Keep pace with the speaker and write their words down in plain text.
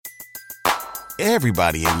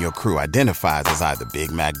Everybody in your crew identifies as either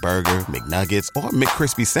Big Mac Burger, McNuggets, or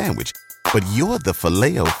McCrispy Sandwich. But you're the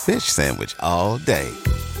Filet-O-Fish Sandwich all day.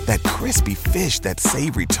 That crispy fish, that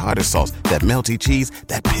savory tartar sauce, that melty cheese,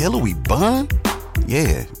 that pillowy bun.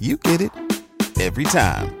 Yeah, you get it. Every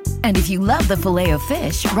time. And if you love the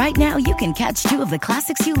Filet-O-Fish, right now you can catch two of the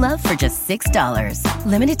classics you love for just $6.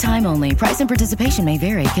 Limited time only. Price and participation may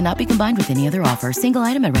vary. Cannot be combined with any other offer. Single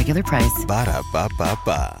item at regular price.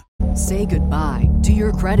 Ba-da-ba-ba-ba. Say goodbye to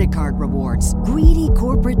your credit card rewards. Greedy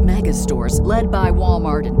corporate mega stores, led by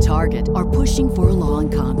Walmart and Target, are pushing for a law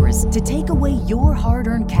in Congress to take away your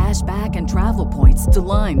hard-earned cash back and travel points to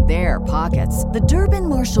line their pockets. The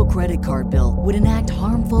Durbin-Marshall credit card bill would enact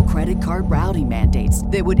harmful credit card routing mandates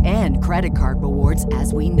that would end credit card rewards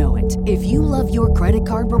as we know it. If you love your credit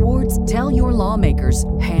card rewards, tell your lawmakers,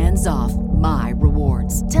 hands off my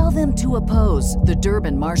rewards. Tell them to oppose the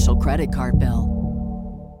Durbin-Marshall credit card bill.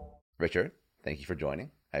 Richard, thank you for joining.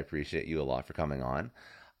 I appreciate you a lot for coming on.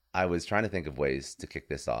 I was trying to think of ways to kick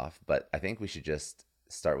this off, but I think we should just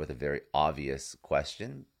start with a very obvious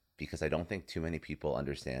question because I don't think too many people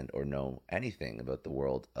understand or know anything about the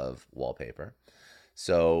world of wallpaper.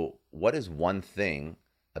 So what is one thing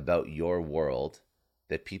about your world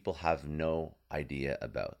that people have no idea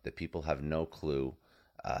about, that people have no clue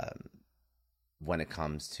when it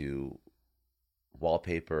comes to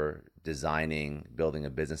wallpaper, designing, building a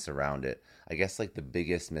business around it? I guess like the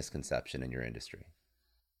biggest misconception in your industry.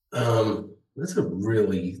 That's a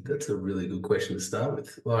really good question to start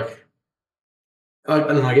with.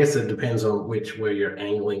 I guess it depends on where you're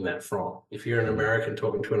angling that from. If you're an American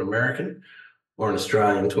talking to an American, or an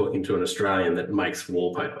Australian talking to an Australian that makes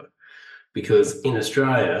wallpaper, because in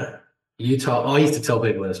Australia, I used to tell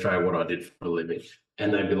people in Australia what I did for a living,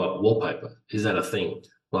 and they'd be like, "Wallpaper, is that a thing?"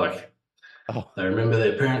 Like. Oh. They remember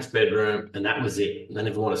their parents' bedroom and that was it. They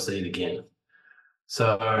never want to see it again.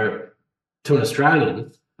 So to an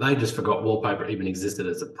Australian, they just forgot wallpaper even existed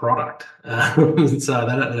as a product. So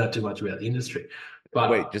they don't know too much about the industry. But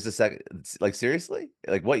wait, just a second. Like seriously?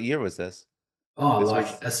 Like what year was this?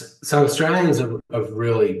 So Australians have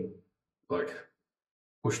really like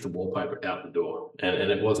pushed the wallpaper out the door, and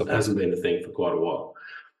it hasn't been a thing for quite a while.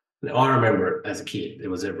 Now, I remember it as a kid; it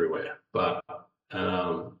was everywhere, but.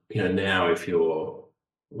 Now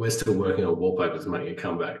we're still working on wallpapers making a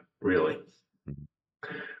comeback, really.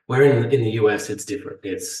 Where in the US, it's different.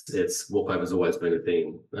 It's wallpaper's always been a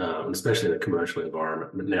thing, especially in a commercial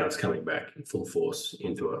environment, but now it's coming back in full force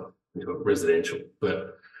into a residential.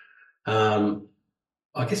 But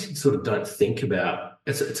I guess you sort of don't think about,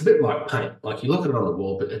 it's a bit like paint. Like you look at it on the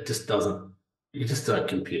wall, but you just don't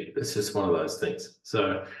compute. It's just one of those things.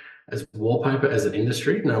 So as wallpaper, as an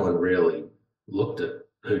industry, no one really looked at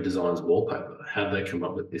who designs wallpaper, how do they come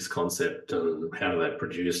up with this concept and how do they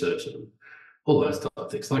produce it and all those type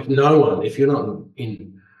of things. Like no one, if you're not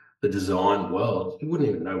in the design world, you wouldn't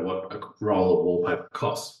even know what a roll of wallpaper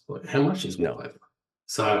costs. Like how much is wallpaper?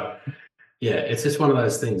 So yeah, it's just one of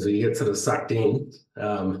those things where you get sort of sucked in,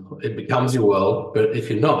 it becomes your world, but if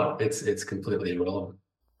you're not, it's completely irrelevant.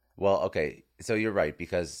 Well, okay, so you're right,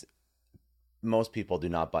 because most people do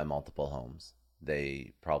not buy multiple homes.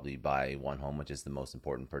 They probably buy one home, which is the most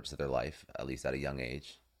important purchase of their life, at least at a young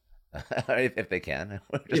age, if they can.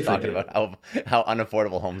 We're just talking about how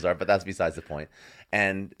unaffordable homes are, but that's besides the point.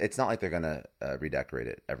 And it's not like they're going to redecorate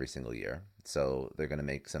it every single year. So they're going to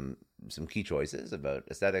make some key choices about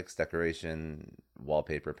aesthetics, decoration,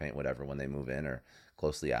 wallpaper, paint, whatever, when they move in or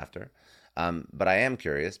closely after. But I am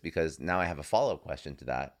curious because now I have a follow-up question to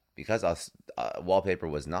that, because wallpaper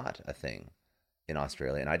was not a thing in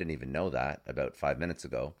Australia, and I didn't even know that about 5 minutes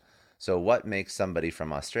ago. So what makes somebody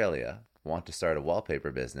from Australia want to start a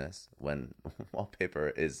wallpaper business when wallpaper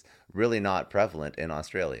is really not prevalent in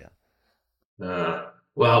Australia?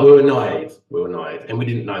 Well, we were naive, and we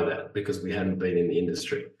didn't know that because we hadn't been in the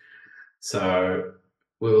industry. So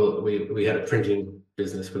we had a printing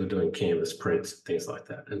business. We were doing canvas prints, things like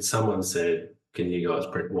that. And someone said, "Can you guys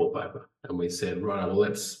print wallpaper?" And we said, "Right, well,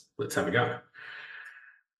 let's have a go."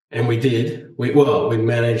 And we did. We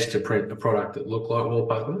managed to print a product that looked like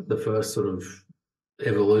wallpaper, the first sort of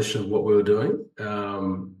evolution of what we were doing.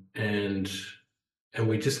 And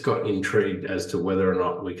we just got intrigued as to whether or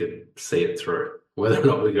not we could see it through, whether or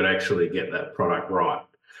not we could actually get that product right.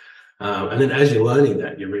 And then as you're learning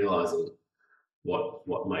that, you're realizing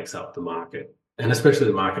what makes up the market, and especially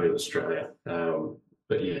the market in Australia.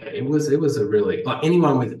 But yeah, it was a really, like,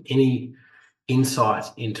 anyone with any insight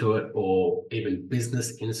into it or even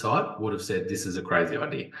business insight would have said this is a crazy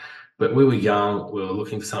idea. But we were young, we were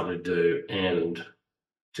looking for something to do, and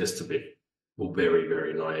just a bit, well, very,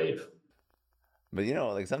 very naive. But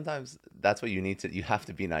like sometimes that's what you have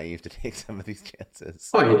to be naive to take some of these chances.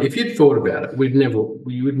 Oh, yeah. If you'd thought about it, we would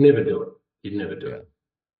never do it. You'd never do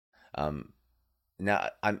Yeah. it. Now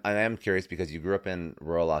I am curious because you grew up in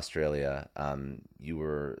rural Australia. You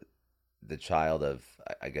were the child of,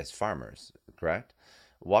 I guess, farmers, correct?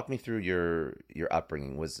 Walk me through your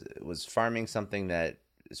upbringing. Was farming something that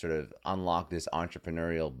sort of unlocked this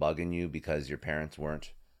entrepreneurial bug in you because your parents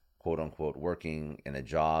weren't, quote unquote, working in a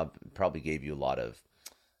job? Probably gave you a lot of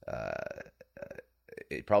uh,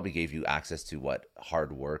 it probably gave you access to what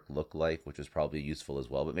hard work looked like, which was probably useful as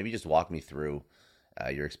well. But maybe just walk me through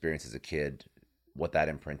your experience as a kid, what that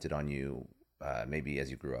imprinted on you, maybe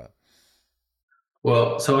as you grew up.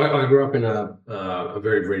 Well, so I grew up in a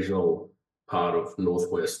very regional part of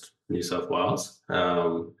northwest New South Wales,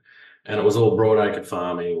 and it was all broadacre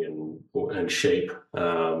farming and sheep.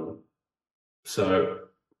 So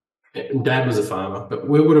Dad was a farmer, but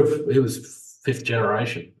he was fifth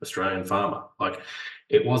generation Australian farmer. Like,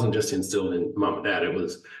 it wasn't just instilled in mum and dad; it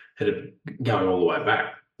was headed going all the way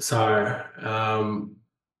back. So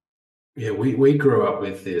yeah, we grew up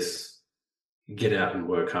with this get out and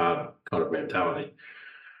work hard kind of mentality.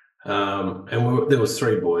 And there was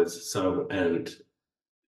three boys, and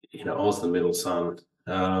I was the middle son,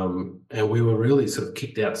 and we were really sort of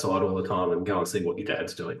kicked outside all the time and go and see what your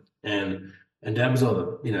dad's doing. And dad was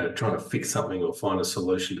either trying to fix something or find a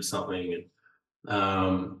solution to something,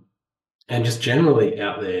 and just generally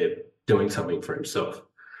out there doing something for himself.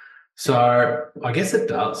 So I guess it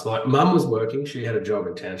does. Like, mum was working; she had a job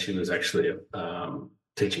in town. She was actually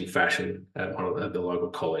teaching fashion at the local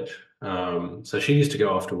college. So she used to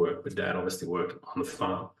go off to work, but dad obviously worked on the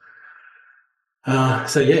farm.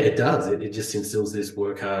 So yeah, it does. It just instills this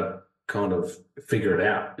work hard, kind of figure it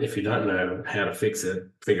out. If you don't know how to fix it,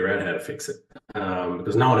 figure out how to fix it,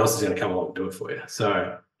 because no one else is going to come along and do it for you.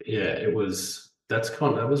 So yeah,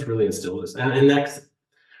 that was really instilled us, and that's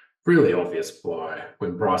really obvious why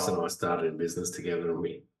when Bryce and I started in business together and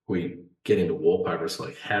we get into wallpaper, it's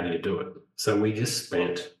like, how do you do it? So we just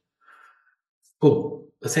spent, well,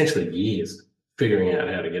 essentially years figuring out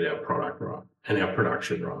how to get our product right and our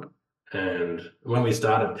production right. And when we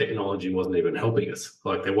started, technology wasn't even helping us.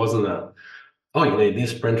 Like, there wasn't you need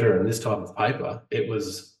this printer and this type of paper. It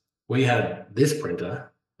was, we had this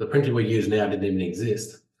printer. The printer we use now didn't even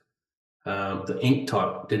exist. The ink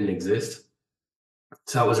type didn't exist.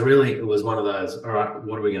 So it was one of those, all right,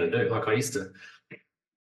 what are we going to do? Like,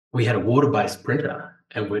 we had a water-based printer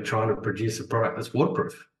and we're trying to produce a product that's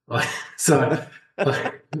waterproof. So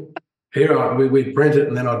we'd print it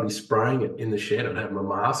and then I'd be spraying it in the shed. I'd have my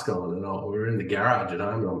mask on and we were in the garage at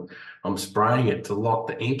home and I'm spraying it to lock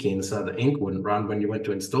the ink in so the ink wouldn't run when you went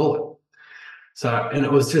to install it. So, and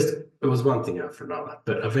it was one thing after another,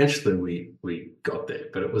 but eventually we got there.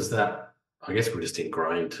 But it was that, I guess we're just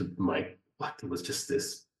ingrained to make, like, it was just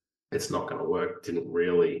this, it's not going to work.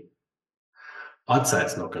 I'd say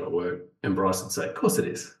it's not going to work. And Bryce would say, of course it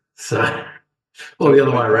is. So, or the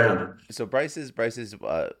other way around. So Bryce is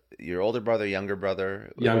your older brother, younger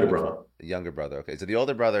brother? Younger brother. Younger brother. Okay. So the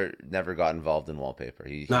older brother never got involved in wallpaper.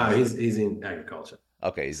 He's in agriculture.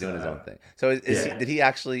 Okay. He's doing his own thing. So did he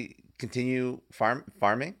actually continue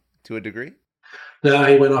farming to a degree? No,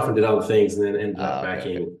 he went off and did other things and then ended up back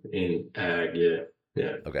in ag.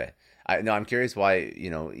 Yeah. Okay. I'm curious why,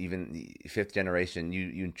 even fifth generation,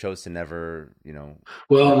 you chose to never,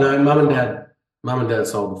 Well, no, mum and dad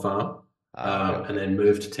sold the farm and then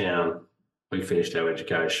moved to town. We finished our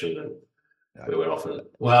education and we went off and,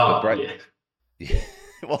 yeah.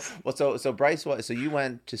 So Bryce, so you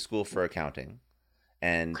went to school for accounting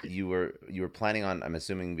and you were planning on, I'm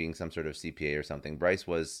assuming, being some sort of CPA or something. Bryce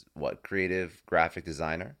was what, creative graphic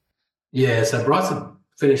designer? Yeah. So Bryce had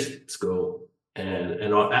finished school. And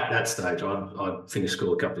at that stage, I'd finished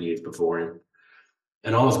school a couple of years before him,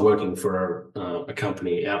 and I was working for a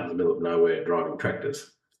company out in the middle of nowhere driving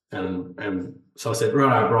tractors. And so I said,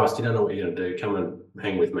 right, Bryce, you don't know what you're going to do. Come and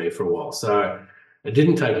hang with me for a while. So it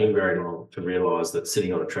didn't take him very long to realise that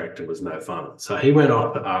sitting on a tractor was no fun. So he went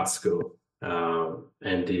off to art school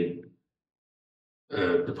and did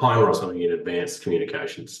a diploma or something in advanced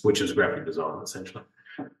communications, which is graphic design essentially.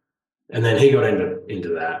 And then he got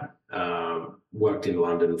into that. Worked in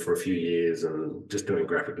London for a few years and just doing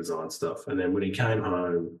graphic design stuff. And then when he came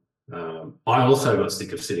home, I also got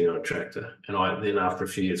sick of sitting on a tractor. And then after a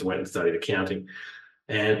few years went and studied accounting.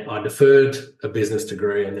 And I deferred a business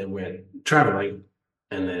degree and then went traveling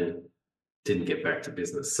and then didn't get back to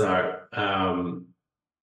business. So,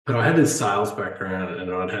 but I had this sales background and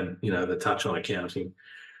I'd had, the touch on accounting.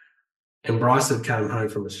 And Bryce had come home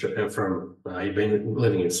from Australia, he'd been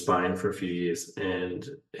living in Spain for a few years, and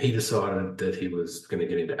he decided that he was going to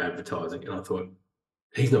get into advertising. And I thought,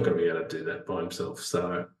 he's not going to be able to do that by himself.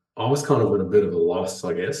 So I was kind of at a bit of a loss,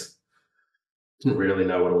 I guess. Didn't really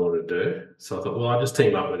know what I wanted to do. So I thought, well, I'll just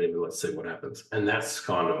team up with him and let's see what happens. And that's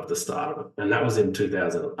kind of the start of it. And that was in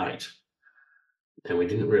 2008. And we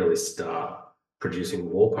didn't really start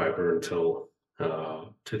producing wallpaper until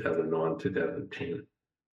 2009, 2010.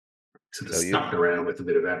 Sort of stuck around with a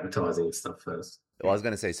bit of advertising and stuff first. Well, I was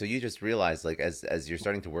going to say, so you just realized, like, as you're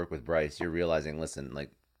starting to work with Bryce, you're realizing, listen,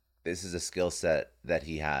 like, this is a skill set that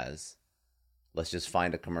he has. Let's just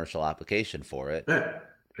find a commercial application for it. Yeah.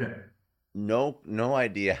 No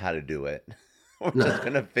idea how to do it. We're just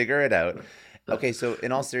going to figure it out. Okay, so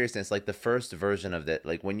in all seriousness, like the first version of that,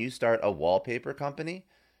 like when you start a wallpaper company,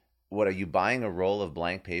 what are you buying a roll of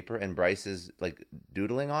blank paper and Bryce is like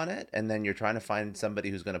doodling on it, and then you're trying to find somebody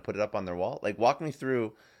who's going to put it up on their wall? Like, walk me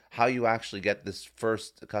through how you actually get this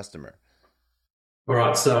first customer. All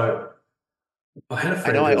right, so I had a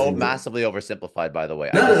friend. I know I massively oversimplified, by the way.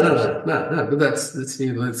 No. But that's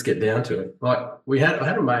let's get down to it. Like I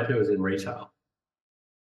had a mate who was in retail.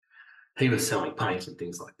 He was selling paint and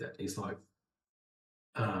things like that. He's like,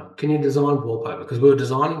 can you design wallpaper? Because we were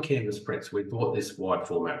designing canvas prints. We bought this wide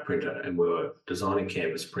format printer and we were designing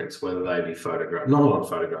canvas prints, whether they be photograph, not a lot of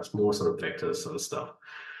photographs, more sort of vector sort of stuff.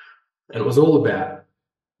 And it was all about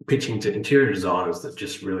pitching to interior designers that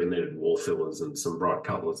just really needed wall fillers and some bright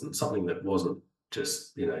colors and something that wasn't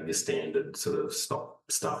just, your standard sort of stock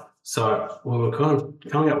stuff. So we were kind of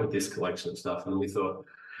coming up with this collection of stuff, and we thought,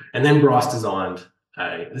 and then Bryce designed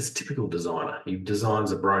this typical designer. He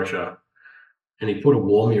designs a brochure and he put a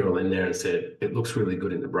wall mural in there and said, it looks really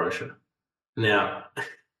good in the brochure. Now,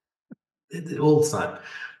 all the same,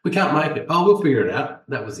 we can't make it. Oh, we'll figure it out.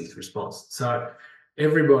 That was his response. So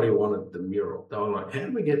everybody wanted the mural. They were like, how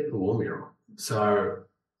do we get the wall mural? So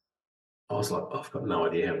I was like, I've got no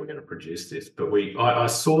idea how we're going to produce this. But I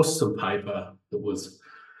sourced some paper that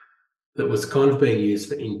was kind of being used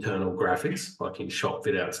for internal graphics, like in shop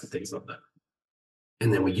fit outs and things like that.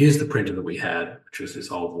 And then we used the printer that we had, which was this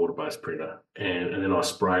old water-based printer, and then I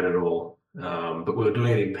sprayed it all. But we were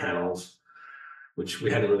doing it in panels, which we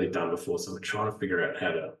hadn't really done before. So we're trying to figure out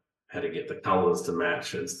how to get the colours to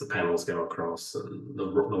match as the panels go across and the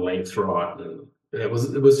length right. And it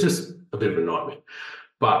was just a bit of a nightmare.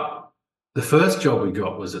 But the first job we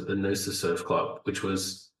got was at the Noosa Surf Club, which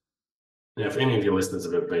was, if any of your listeners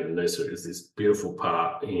have ever been to Noosa, it's this beautiful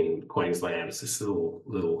part in Queensland. It's this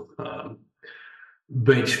little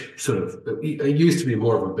beach sort of, it used to be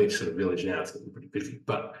more of a beach sort of village. Now it's getting pretty busy,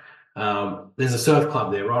 but there's a surf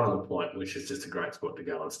club there right on the point, which is just a great spot to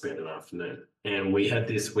go and spend an afternoon. And we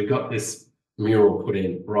got this mural put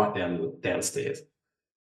in right downstairs,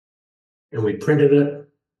 and we printed it.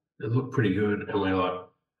 It looked pretty good. And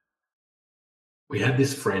we had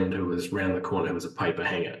this friend who was round the corner who was a paper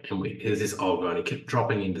hanger, and there's this old guy, and he kept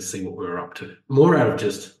dropping in to see what we were up to, more out of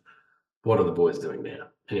just, what are the boys doing now?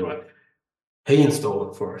 Anyway, he installed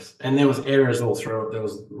it for us, and there was errors all through it. There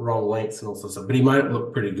was wrong lengths and all sorts of stuff, but he made it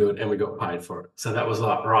look pretty good, and we got paid for it. So that was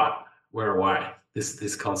like, right, we're away.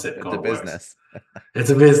 This concept kind of works. It's a business. It's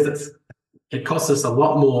a business. It cost us a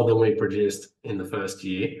lot more than we produced in the first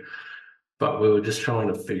year, but we were just trying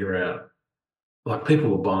to figure out, like, people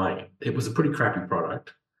were buying it. It was a pretty crappy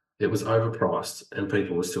product. It was overpriced, and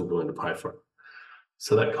people were still willing to pay for it.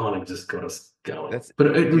 So that kind of just got us going. But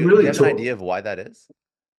it really, do you have an idea of why that is?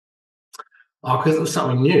 Oh, because it was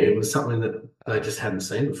something new. It was something that they just hadn't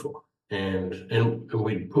seen before. And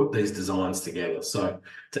we put these designs together. So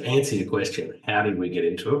to answer your question, how did we get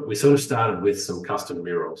into it? We sort of started with some custom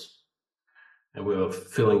murals. And we were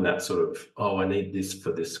filling that sort of, I need this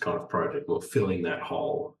for this kind of project. We're filling that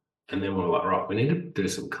hole. And then we were like, right, we need to do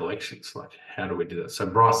some collections. Like, how do we do that? So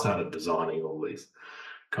Bryce started designing all these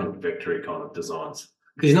kind of vectory kind of designs.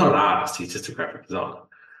 Because he's not an artist, he's just a graphic designer.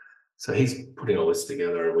 So he's putting all this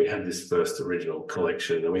together, and we had this first original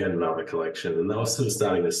collection, and we had another collection, and they were sort of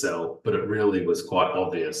starting to sell, but it really was quite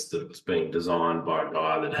obvious that it was being designed by a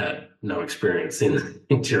guy that had no experience in the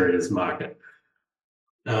interiors market.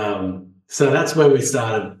 So that's when we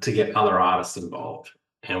started to get other artists involved,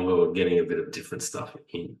 and we were getting a bit of different stuff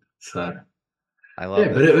in. So I love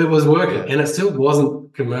it. But it was working, and it still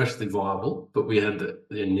wasn't commercially viable, but we had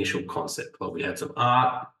the initial concept. Like, we had some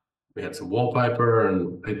art, we had some wallpaper,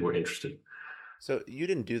 and people were interested. So you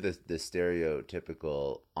didn't do the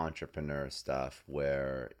stereotypical entrepreneur stuff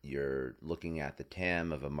where you're looking at the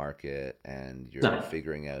TAM of a market and you're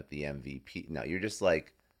figuring out the MVP. No, you're just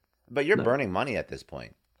like, but you're burning money at this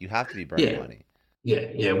point. You have to be burning money.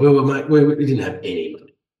 Yeah. We didn't have any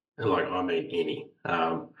money. And like, I mean, any.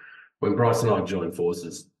 When Bryce and I joined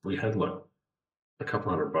forces, we had like a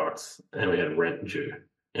couple $100 and we had rent due.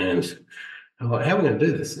 And I'm like, how are we going to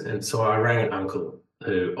do this? And so I rang an uncle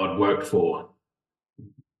who I'd worked for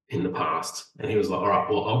in the past. And he was like, all right,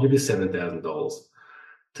 well, I'll give you $7,000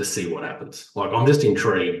 to see what happens. Like, I'm just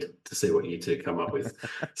intrigued to see what you two come up with.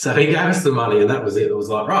 So he gave us the money and that was it. It was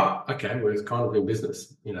like, right, okay, we're kind of in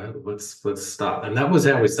business, let's start. And that was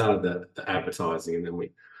how we started the advertising. And then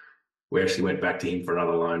we actually went back to him for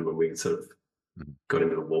another loan when we sort of got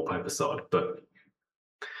into the wallpaper side. But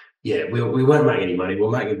yeah, we weren't making any money. We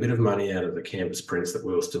were making a bit of money out of the canvas prints that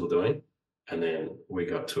we were still doing. And then we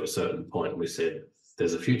got to a certain point and we said,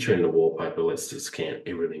 there's a future in the wallpaper. Let's just can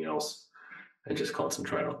everything else and just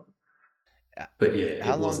concentrate on. But yeah,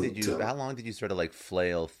 how long did you sort of like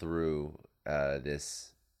flail through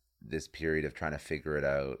this period of trying to figure it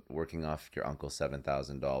out, working off your uncle's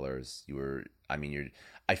 $7,000?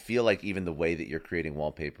 I feel like even the way that you're creating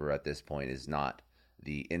wallpaper at this point is not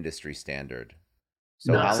the industry standard.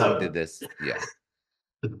 So how long did this? Yeah,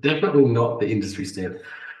 definitely not the industry standard.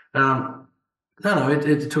 No,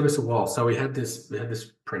 it took us a while. So we had this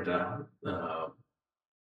printer,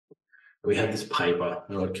 we had this paper,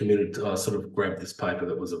 and I sort of grabbed this paper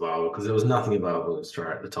that was available because there was nothing available in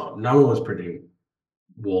Australia at the time. No one was printing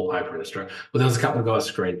wallpaper in Australia. Well, there was a couple of guys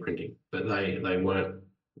screen printing, but they weren't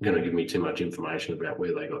going to give me too much information about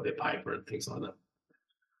where they got their paper and things like that.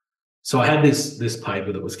 So I had this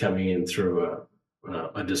paper that was coming in through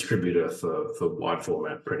a distributor for wide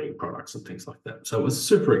format printing products and things like that. So it was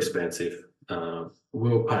super expensive. We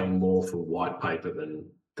were paying more for white paper than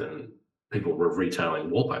people were retailing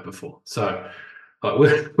wallpaper for. So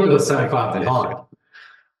we were so far behind.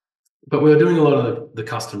 But we were doing a lot of the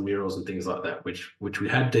custom murals and things like that, which we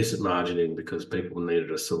had decent margin in because people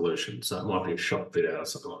needed a solution. So it might be a shop fit out or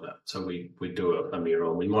something like that. So we do a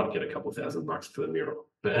mural and we might get a couple $1,000 for the mural.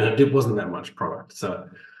 And it wasn't that much product. So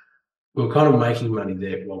we were kind of making money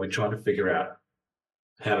there while we tried to figure out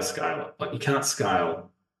how to scale it. Like, you can't scale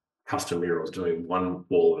custom murals doing one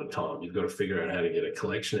wall at a time. You've got to figure out how to get a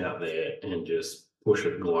collection out there and just push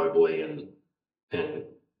it globally. And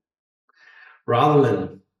rather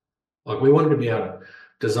than, like, we wanted to be able to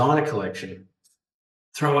design a collection,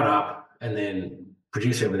 throw it up, and then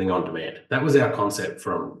produce everything on demand. That was our concept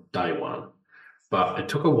from day one. But it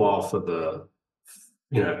took a while for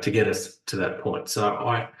to get us to that point. So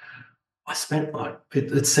I spent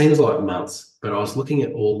it seems like months, but I was looking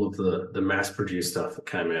at all of the mass-produced stuff that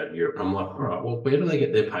came out of Europe. I'm like, all right, well, where do they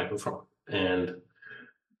get their paper from? And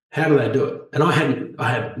how do they do it? And I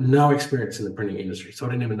had no experience in the printing industry, so I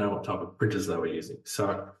didn't even know what type of printers they were using.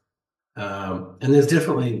 So, and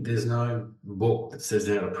there's no book that says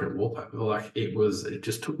how to print wallpaper. Like, it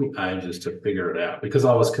just took me ages to figure it out because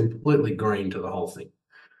I was completely green to the whole thing.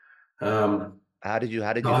 How did you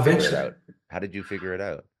figure it out? How did you figure it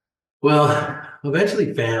out? Well, I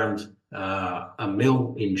eventually found a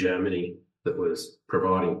mill in Germany that was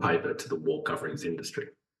providing paper to the wall coverings industry,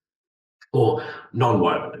 or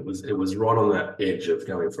non-woven. It was right on that edge of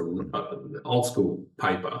going from old school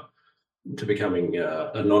paper to becoming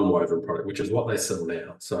a non-woven product, which is what they sell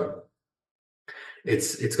now. So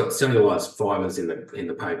it's got cellulose fibers in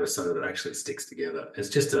the paper so that it actually sticks together. It's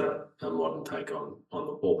just a modern take on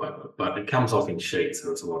the wallpaper, but it comes off in sheets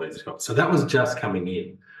and it's a lot easier. So that was just coming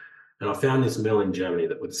in. And I found this mill in Germany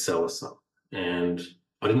that would sell us some. And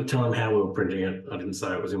I didn't tell them how we were printing it. I didn't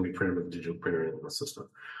say it was going to be printed with a digital printer in the system.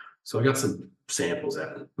 So I got some samples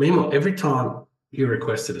out. Meanwhile, every time you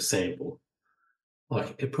requested a sample,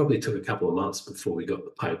 like, it probably took a couple of months before we got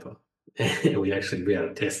the paper and we actually be able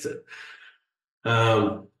to test it.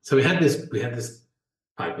 So we had this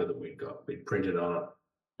paper that we printed on it.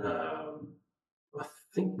 I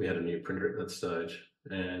think we had a new printer at that stage.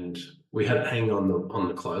 And we had it hanging on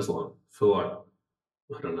the clothesline for like,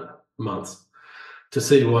 I don't know, months to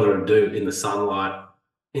see what it would do in the sunlight,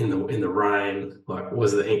 in the rain. Like,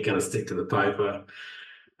 was the ink going to stick to the paper?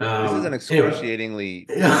 This is an excruciatingly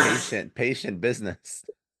patient business.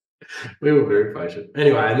 We were very patient.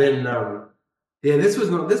 Anyway, and then this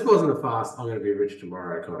wasn't a fast I'm going to be rich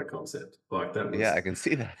tomorrow kind of concept. Like, that was, yeah, I can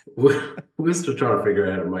see that. We're still trying to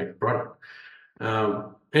figure out how to make a product.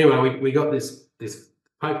 Anyway, we got this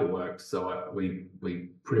paperwork, so we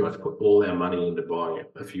pretty much put all our money into buying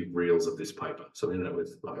a few reels of this paper. So we ended up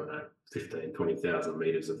with, I don't know, 15,000, 20,000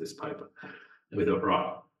 meters of this paper. And we thought,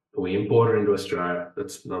 right, we import it into Australia.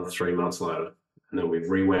 That's another 3 months later. And then we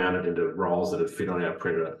rewound it into rolls that would fit on our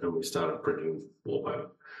printer, and we started printing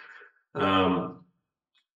wallpaper.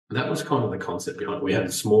 That was kind of the concept behind it. We had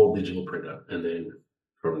a small digital printer, and then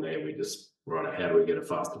from there, we just, right, how do we get a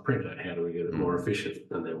faster printer? How do we get it more efficient?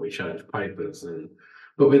 And then we changed papers.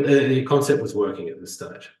 But the concept was working at this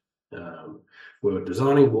stage. We were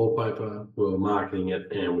designing wallpaper, we were marketing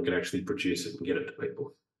it, and we could actually produce it and get it to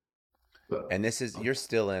people. And this is, are you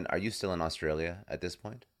still in Australia at this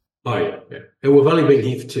point? Oh, yeah. And we've only been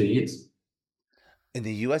here for 2 years. In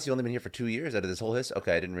the US, you've only been here for 2 years out of this whole history?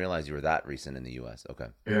 Okay, I didn't realize you were that recent in the US. Okay.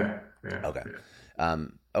 Yeah. Okay. Yeah.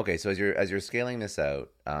 Okay, so as you're scaling this out,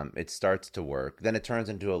 it starts to work. Then it turns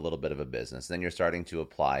into a little bit of a business. Then you're starting to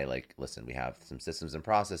apply, like, listen, we have some systems and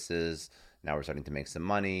processes. Now we're starting to make some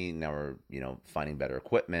money. Now we're, finding better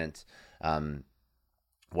equipment.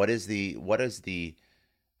 What is the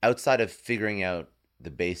outside of figuring out the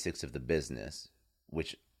basics of the business,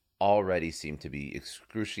 which already seem to be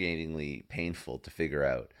excruciatingly painful to figure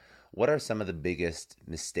out, what are some of the biggest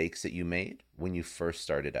mistakes that you made when you first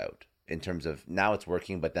started out? In terms of, now it's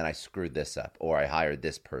working, but then I screwed this up, or I hired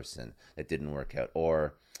this person that didn't work out,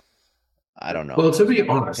 or I don't know. Well, to be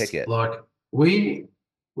honest, like we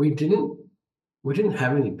didn't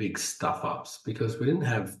have any big stuff ups because we didn't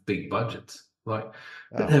have big budgets. Like,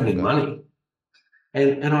 we didn't have any money.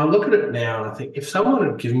 And I look at it now and I think if someone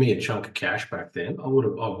had given me a chunk of cash back then,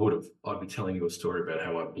 I'd be telling you a story about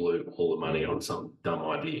how I blew all the money on some dumb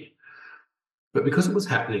idea. But because it was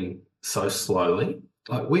happening so slowly,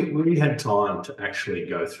 like we had time to actually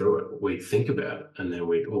go through it. We'd think about it, and then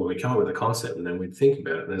we'd come up with a concept, and then we'd think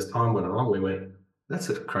about it. And as time went along, we went, "That's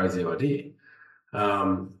a crazy idea."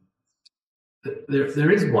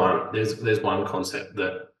 There's one concept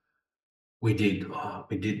that we did,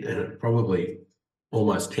 and probably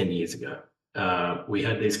almost 10 years ago. We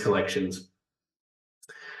had these collections,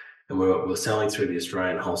 and we were selling through the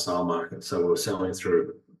Australian wholesale market. So we were selling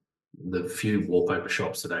through the few wallpaper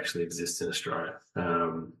shops that actually exist in Australia.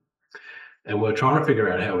 And we're trying to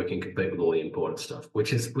figure out how we can compete with all the imported stuff,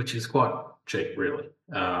 which is quite cheap, really.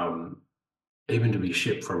 Even to be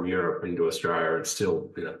shipped from Europe into Australia, it's still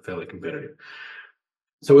fairly competitive.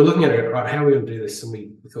 So we're looking at it, right, how are we going to do this? And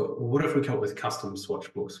we thought, well, what if we come up with custom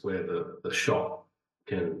swatch books where the shop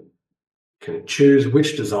can choose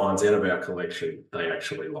which designs out of our collection they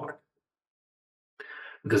actually like?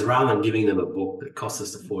 Because rather than giving them a book that costs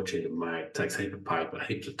us a fortune to make, takes heaps of paper,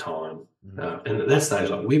 heaps of time, and at that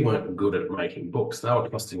stage, like, we weren't good at making books. They were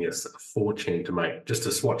costing us a fortune to make just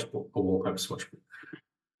a swatch book, a wallpaper swatch book.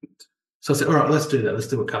 So I said, all right, let's do that. Let's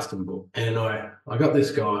do a custom book. And I got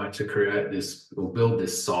this guy to create this or build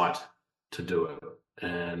this site to do it.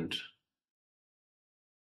 And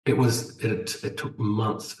it took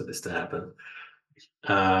months for this to happen.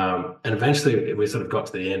 And eventually we sort of got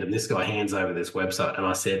to the end, and this guy hands over this website, and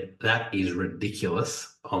I said, that is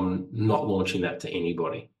ridiculous. I'm not launching that to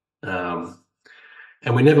anybody. And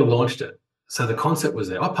we never launched it. So the concept was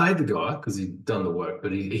there. I paid the guy because he'd done the work,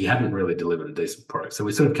 but he hadn't really delivered a decent product. So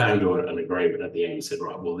we sort of came to an agreement at the end and said,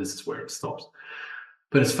 right, well, this is where it stops.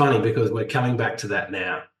 But it's funny because we're coming back to that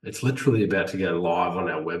now. It's literally about to go live on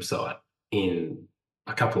our website in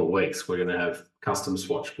a couple of weeks. We're going to have custom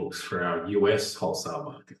swatch books for our US wholesale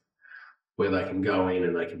market, where they can go in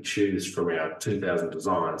and they can choose from our 2,000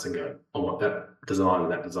 designs and go, I want that design,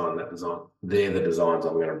 that design, that design. They're the designs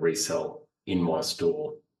I'm going to resell in my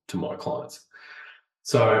store to my clients.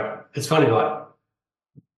 So it's funny, like,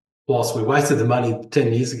 whilst we wasted the money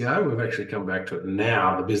 10 years ago, we've actually come back to it.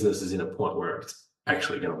 Now the business is in a point where it's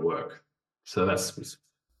actually going to work. So that's...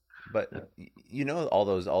 But all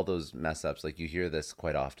those mess ups, like, you hear this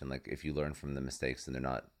quite often, like, if you learn from the mistakes, and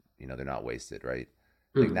they're not wasted, right?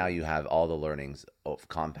 Like, now you have all the learnings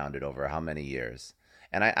compounded over how many years.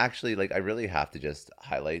 And I actually, like, I really have to just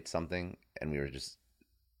highlight something. And we were just,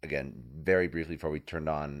 again, very briefly before we turned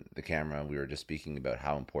on the camera, we were just speaking about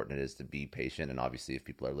how important it is to be patient. And obviously, if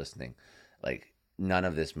people are listening, like, none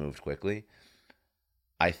of this moved quickly.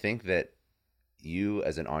 I think that you,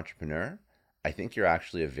 as an entrepreneur, I think you're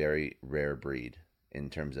actually a very rare breed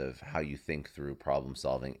in terms of how you think through problem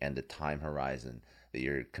solving and the time horizon that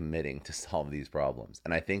you're committing to solve these problems.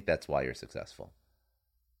 And I think that's why you're successful.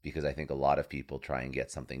 Because I think a lot of people try and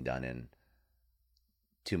get something done in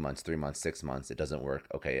 2 months, 3 months, 6 months. It doesn't work.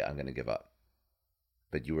 Okay, I'm going to give up.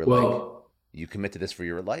 But you were you commit to this for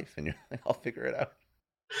your life, and you're like, I'll figure it out.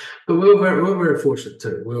 But we were very fortunate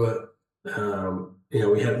too. We were,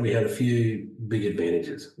 we had a few big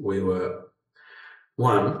advantages. We were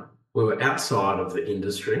outside of the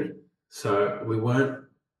industry, so we weren't,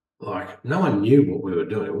 like, no one knew what we were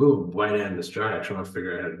doing. We were way down in Australia trying to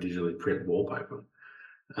figure out how to digitally print wallpaper.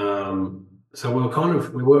 So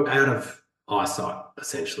we were out of eyesight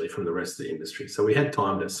essentially from the rest of the industry. So we had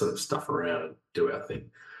time to sort of stuff around and do our thing.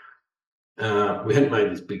 we hadn't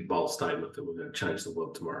made this big bold statement that we're going to change the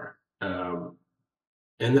world tomorrow.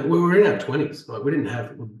 And that we were in our 20s. Like we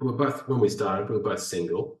were both, when we started, we were both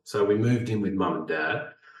single. So we moved in with mum and dad.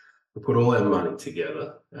 We put all our money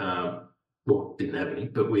together. Well, didn't have any,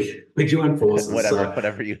 but we joined forces.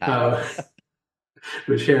 whatever you have.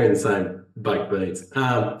 We're sharing the same baked beans.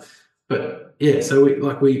 But yeah, so we were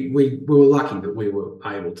lucky that we were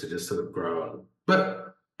able to just sort of grow on.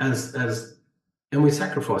 But and we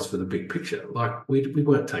sacrificed for the big picture. Like we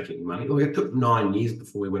weren't taking money. Like it took 9 years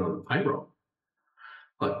before we went on the payroll.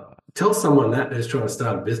 Like tell someone that who's trying to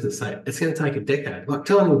start a business, say it's going to take a decade. Like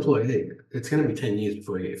tell an employee it's going to be 10 years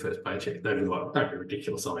before you get your first paycheck. They'd be like, don't be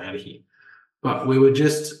ridiculous, I'm out of here. But we were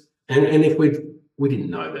just, and if we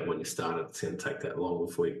didn't know that when you started, it's going to take that long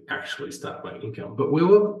before you actually start making income. But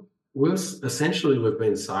we're essentially, we've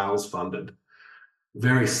been sales funded,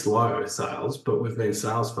 very slow sales, but we've been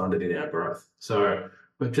sales funded in our growth. So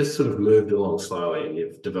we've just sort of moved along slowly, and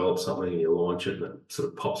you've developed something and you launch it and it sort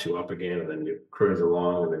of pops you up again, and then you cruise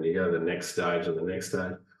along and then you go to the next stage and the next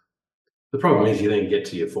stage. The problem is you then get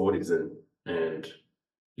to your 40s and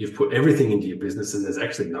you've put everything into your business and there's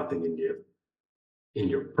actually nothing in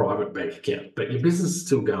your private bank account, but your business is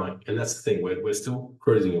still going. And that's the thing, we're still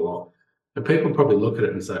cruising along. And people probably look at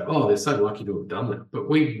it and say, oh, they're so lucky to have done that. But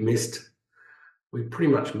we pretty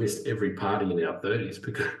much missed every party in our 30s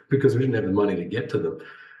because we didn't have the money to get to them.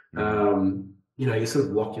 You sort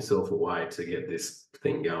of lock yourself away to get this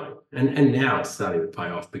thing going. And now it's starting to pay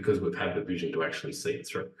off because we've had the vision to actually see it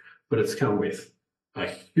through. But it's come with a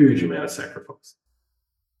huge amount of sacrifice.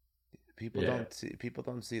 People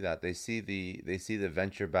don't see that. They see the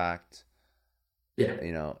venture backed,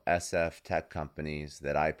 SF tech companies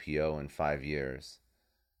that IPO in 5 years,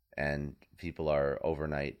 and people are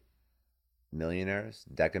overnight millionaires,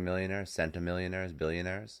 decamillionaires, centimillionaires,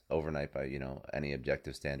 billionaires overnight by any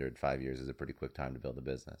objective standard. 5 years is a pretty quick time to build a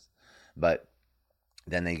business, but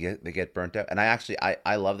then they get burnt out. And I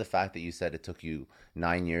love the fact that you said it took you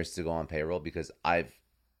 9 years to go on payroll, because I've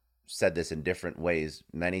said this in different ways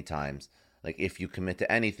many times. Like if you commit to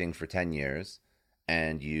anything for 10 years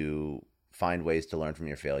and you find ways to learn from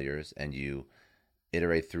your failures and you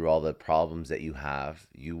iterate through all the problems that you have,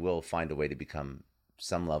 you will find a way to become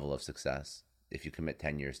some level of success if you commit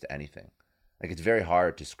 10 years to anything. Like it's very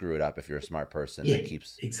hard to screw it up if you're a smart person that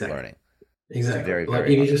keeps learning. Exactly. Very, like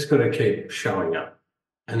very you just got to keep showing up.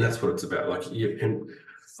 And that's what it's about. And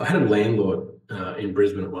I had a landlord in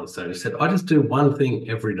Brisbane at one stage who said, I just do one thing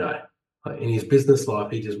every day. Like in his business life,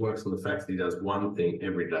 he just works on the fact that he does one thing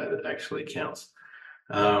every day that actually counts.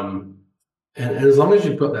 And as long as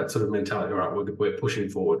you've got that sort of mentality, all right, we're pushing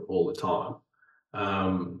forward all the time.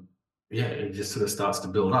 It just sort of starts to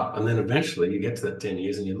build up. And then eventually you get to that 10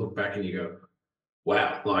 years and you look back and you go,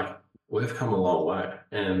 wow, like we've come a long way.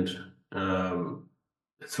 And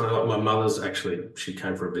it's funny, like my mother's she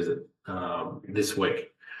came for a visit this week.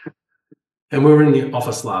 And we were in the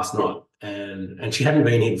office last night, and she hadn't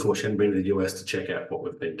been here before. She hadn't been to the US to check out what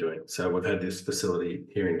we've been doing. So we've had this facility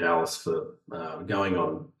here in Dallas for going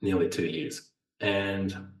on nearly 2 years.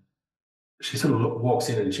 And she sort of walks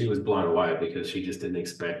in and she was blown away because she just didn't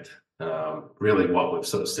expect really what we've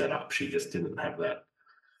sort of set up. She just didn't have that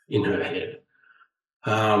in her head.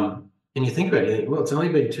 And you think about it, well, it's only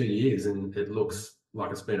been 2 years and it looks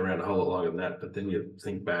like it's been around a whole lot longer than that. But then you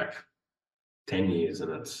think back 10 years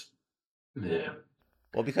and it's, yeah.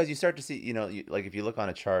 Well, because you start to see, like if you look on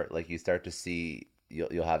a chart, like you start to see,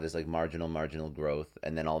 you'll have this like marginal growth,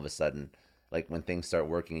 and then all of a sudden, like when things start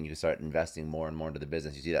working and you start investing more and more into the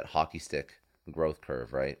business, you see that hockey stick growth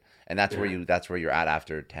curve, right? And that's where you're at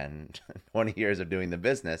after 10, 20 years of doing the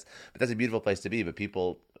business. But that's a beautiful place to be. But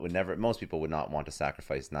most people would not want to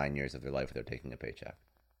sacrifice 9 years of their life if they're taking a paycheck.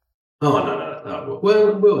 Oh, no.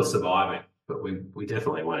 Well, we were surviving, but we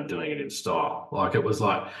definitely weren't doing it in style. Like it was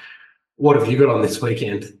like, what have you got on this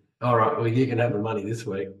weekend? All right, well, you can have the money this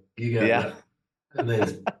week. You go, and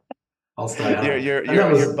then I'll stay home. You're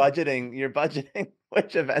budgeting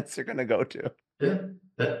which events you're going to go to. Yeah,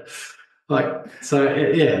 that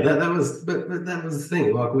was but that was the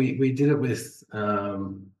thing. Like we did it with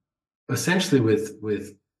essentially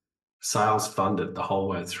with sales funded the whole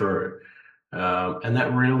way through, and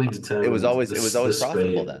that really determined. It was always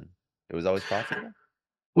profitable then. It was always profitable.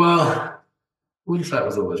 Well, wouldn't say it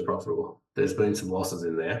was always profitable. There's been some losses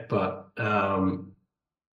in there, but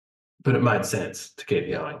it made sense to keep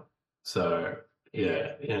going. So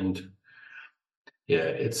it's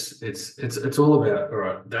all about, all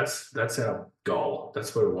right, that's our goal.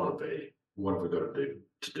 That's where we want to be. what have we got to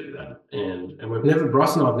do that? And we've never,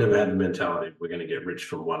 Bryce and I have never had the mentality we're going to get rich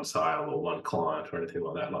from one sale or one client or anything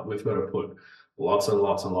like that. Like, we've got to put lots and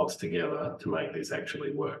lots and lots together to make this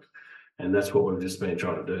actually work. And that's what we've just been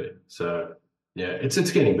trying to do. So yeah, it's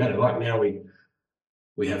getting better. Like, now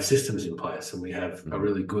we have systems in place, and we have a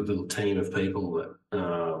really good little team of people that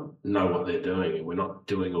know what they're doing, and we're not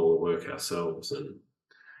doing all the work ourselves. And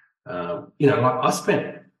like,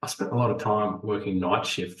 I spent a lot of time working night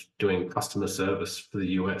shift doing customer service for the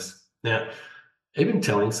US. Now, even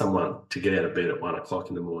telling someone to get out of bed at 1 o'clock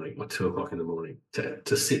in the morning or 2 o'clock in the morning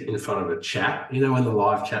to sit in front of a chat, when the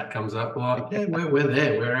live chat comes up, like, yeah, we're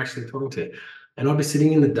there, we're actually talking to you. And I'd be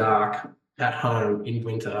sitting in the dark at home in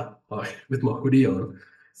winter, like with my hoodie on,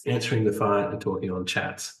 answering the phone and talking on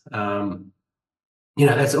chats.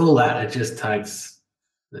 That's all that. It just takes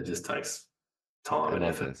time and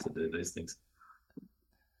effort to do these things.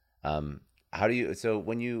 How do you, so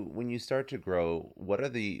when you start to grow, what are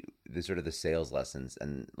the sort of the sales lessons?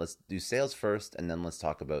 And let's do sales first, and then let's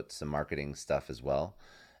talk about some marketing stuff as well.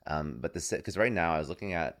 Because right now I was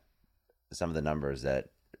looking at some of the numbers that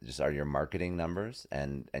just are your marketing numbers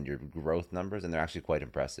and your growth numbers, and they're actually quite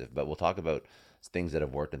impressive. But we'll talk about things that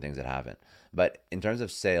have worked and things that haven't. But in terms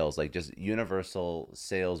of sales, like just universal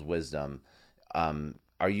sales wisdom,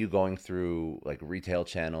 are you going through like retail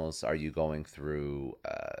channels? Are you going through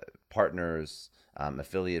partners,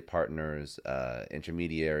 affiliate partners,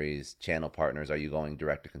 intermediaries, channel partners? Are you going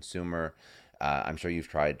direct to consumer? I'm sure you've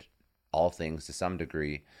tried all things to some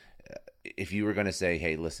degree. If you were going to say,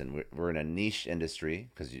 hey, listen, we're in a niche industry,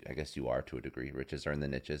 because I guess you are to a degree, riches are in the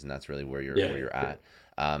niches, and that's really where you're at.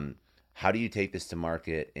 How do you take this to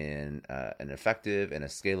market in an effective and a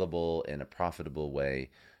scalable and a profitable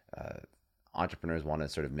way? Entrepreneurs want to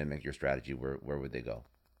sort of mimic your strategy. Where would they go?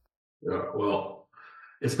 Well,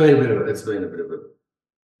 it's been a bit of a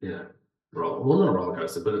not a roller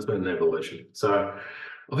coaster, but it's been an evolution. So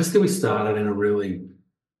obviously we started in a really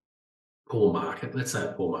poor market. Let's say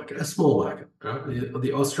a small market. Right?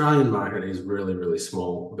 The Australian market is really, really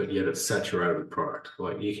small, but yet it's saturated with product.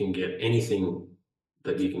 Like, you can get anything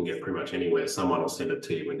that you can get pretty much anywhere. Someone will send it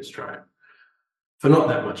to you in Australia for not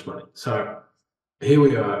that much money. So here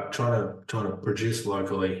we are trying to produce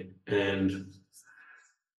locally, and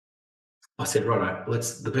I said, right,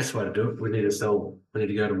 the best way to do it, we need to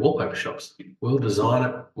go to wallpaper shops. We'll design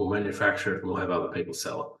it, we'll manufacture it, and we'll have other people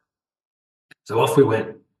sell it. So off we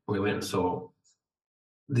went. We went and saw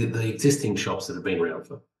the existing shops that have been around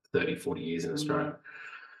for 30, 40 years in Australia.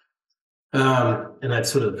 And they'd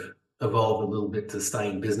sort of evolved a little bit to stay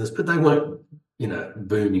in business, but they weren't,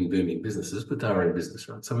 booming businesses, but they were in business,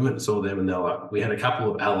 right? So we went and saw them, and they're like, we had a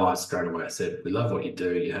couple of allies straight away. I said, we love what you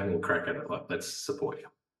do. You're having a crack at it. Like, let's support you.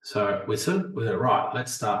 So we said, right,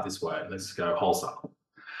 let's start this way. Let's go wholesale.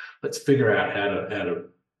 Let's figure out how to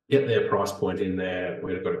get their price point in there.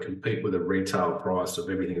 We've got to compete with a retail price of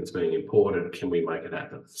everything that's being imported. Can we make it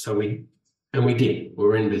happen? So we did. We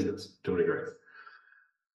were in business to a degree.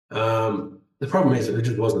 The problem is it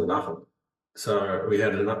just wasn't enough of them. So we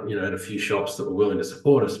had enough, had a few shops that were willing to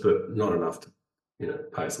support us, but not enough to,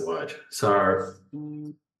 pay us a wage. So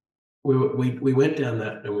we went down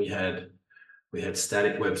that, and we had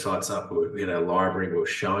static websites up. We had our library. We were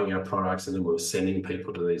showing our products, and then we were sending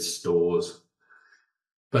people to these stores.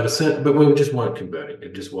 But we just weren't converting.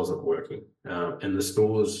 It just wasn't working. And the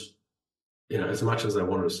stores, as much as they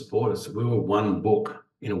wanted to support us, we were one book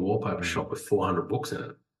in a wallpaper shop with 400 books in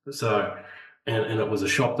it. So, and it was a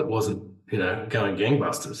shop that wasn't, going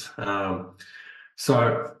gangbusters.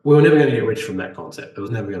 So we were never going to get rich from that concept. It was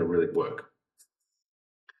never going to really work.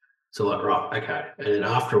 So like, right, okay. And then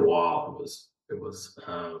after a while,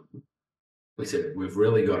 we said, we've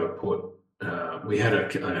really got to put, I had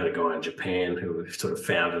a guy in Japan who sort of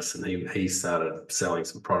found us, and he started selling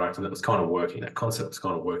some product, and it was kind of working. That concept was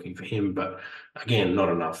kind of working for him, but again, not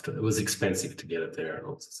enough. It was expensive to get it there and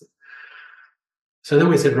all this. So then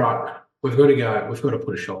we said, right, we've got to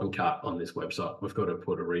put a shopping cart on this website. We've got to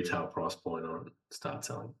put a retail price point on it and start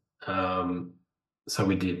selling. So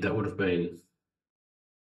we did. That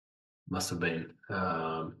must have been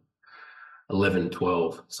 11,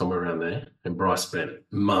 12, somewhere around there. And Bryce spent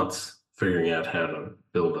months figuring out how to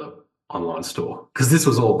build an online store, because this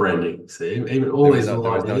was all brand new. See, even all these little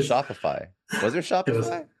ideas. There was no Shopify. Was there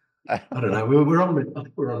Shopify? I don't know. We were on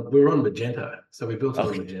Magento, so we built it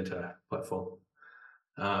on Magento platform.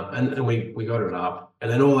 And we got it up,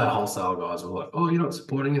 and then all our wholesale guys were like, "Oh, you're not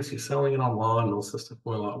supporting us. You're selling it online and all this stuff."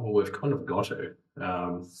 We're like, "Well, we've kind of got to."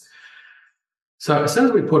 So as soon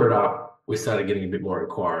as we put it up, we started getting a bit more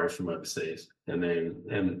inquiries from overseas,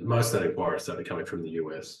 and most of that inquiry started coming from the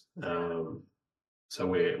US. So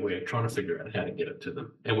we're trying to figure out how to get it to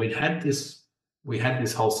them. And we had this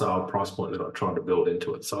wholesale price point that I tried to build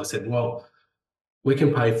into it. So I said, well, we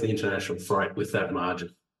can pay for the international freight with that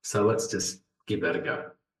margin. So let's just give that a go.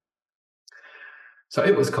 So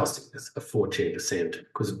it was costing us a fortune to send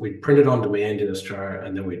because we'd print it on demand in Australia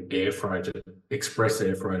and then we'd air freight it, express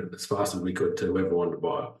air freight it as fast as we could to whoever wanted to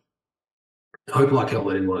buy it. I hope like hell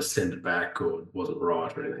they didn't want to send it back or it wasn't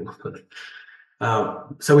right or anything like that.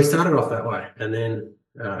 So we started off that way and then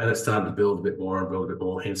and it started to build a bit more and build a bit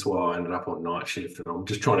more, hence why I ended up on night shift and I'm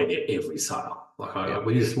just trying to get every sale.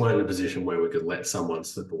 We just weren't in a position where we could let someone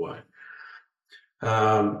slip away.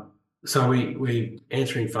 So we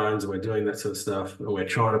answering phones and we're doing that sort of stuff and we're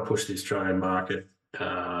trying to push the Australian market.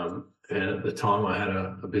 And at the time I had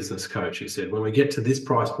a business coach who said, when we get to this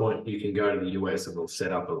price point, you can go to the US and we'll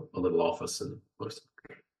set up a little office and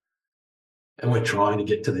we're trying to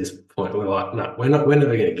get to this point. We're like, no, we're never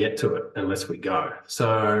going to get to it unless we go.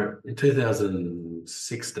 So in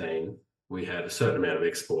 2016, we had a certain amount of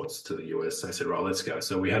exports to the US. So I said, right, let's go.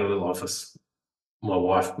 So we had a little office. My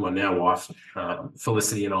now wife,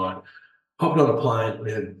 Felicity and I hopped on a plane.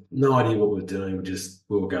 We had no idea what we were doing.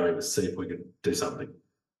 We were going to see if we could do something.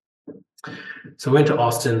 So I went to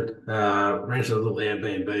Austin, rented a little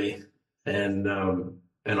Airbnb and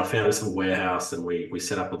I found this little warehouse and we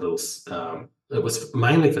set up a little, it was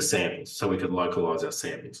mainly for samples, so we could localize our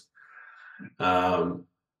samples.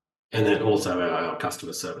 And then also our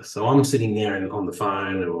customer service. So I'm sitting there on the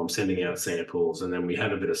phone and I'm sending out samples and then we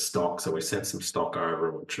had a bit of stock. So we sent some stock over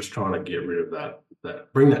and we're just trying to get rid of that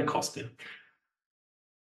bring that cost in.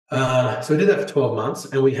 So we did that for 12 months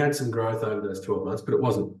and we had some growth over those 12 months, but it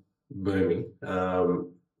wasn't booming.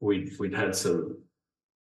 We'd figured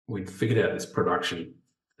out this production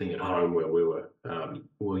thing at home where we were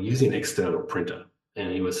using an external printer. And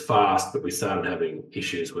he was fast, but we started having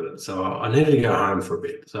issues with it. So I needed to go home for a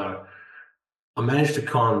bit. So I managed to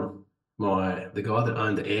con the guy that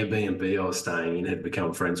owned the Airbnb I was staying in had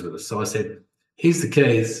become friends with us. So I said, here's the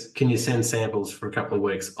keys. Can you send samples for a couple of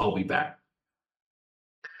weeks? I'll be back.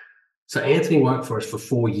 So Anthony worked for us for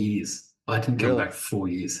 4 years. I didn't come back for 4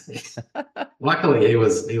 years. Luckily, he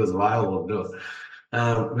was available to do it.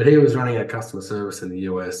 But he was running our customer service in the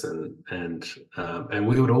US and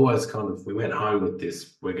we would always we went home with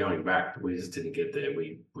this, we're going back, but we just didn't get there.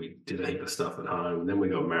 We did a heap of stuff at home. Then we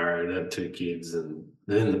got married, had 2 kids, and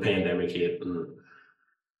then the pandemic hit and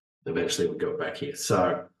eventually we got back here.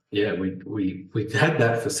 So yeah, we had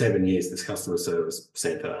that for 7 years, this customer service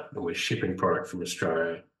center, and we're shipping product from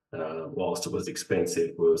Australia. Whilst it was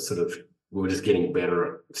expensive, we were just getting better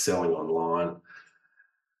at selling online.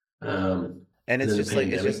 And it's a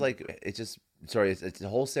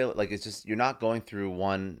wholesale, like it's just, you're not going through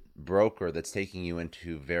one broker that's taking you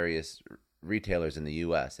into various retailers in the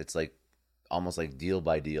US. It's like almost like deal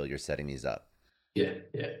by deal, you're setting these up. Yeah.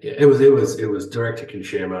 It was direct to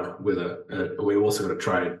consumer with we also got a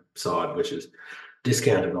trade side, which is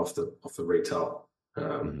discounted off the retail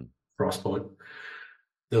price point.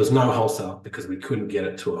 There was no wholesale because we couldn't get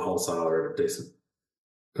it to a wholesaler at a decent,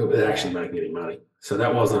 without actually making any money. So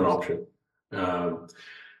that wasn't an option. So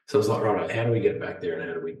it was like, right, how do we get back there and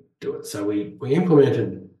how do we do it? So we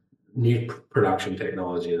implemented new production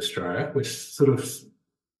technology in Australia, which sort of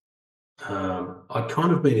I'd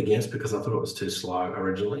kind of been against because I thought it was too slow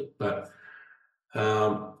originally. But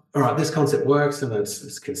all right, this concept works and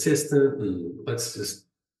it's consistent, and let's just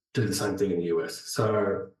do the same thing in the US.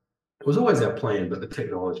 So it was always our plan, but the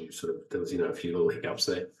technology there was a few little hiccups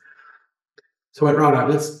there. So I went, right,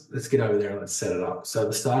 let's get over there and let's set it up. So at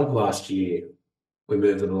the start of last year, we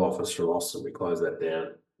moved the little office from Austin. We closed that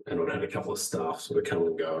down, and it had a couple of staff sort of come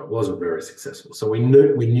and go. It wasn't very successful. So we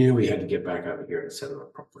knew we had to get back over here and set it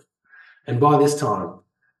up properly. And by this time,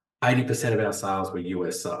 80% of our sales were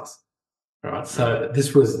US sales. All right. So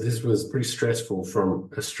this was pretty stressful from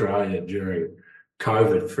Australia during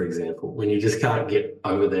COVID, for example, when you just can't get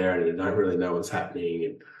over there and you don't really know what's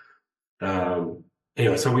happening. And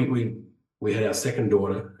anyway, so we had our second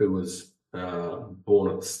daughter who was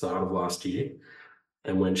born at the start of last year.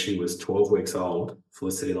 And when she was 12 weeks old,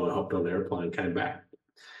 Felicity and I hopped on an airplane and came back.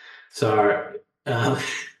 So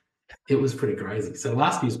it was pretty crazy. So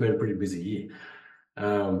last year's been a pretty busy year.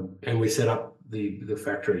 And we set up the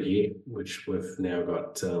factory here, which we've now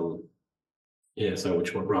got,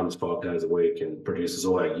 which runs 5 days a week and produces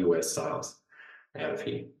all our US sales out of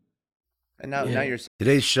here. And now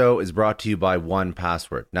today's show is brought to you by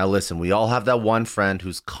 1Password. Now listen, we all have that one friend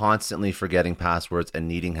who's constantly forgetting passwords and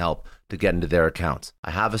needing help to get into their accounts. I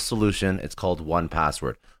have a solution. It's called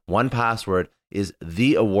 1Password. 1Password is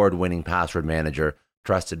the award-winning password manager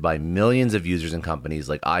trusted by millions of users and companies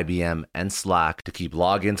like IBM and Slack to keep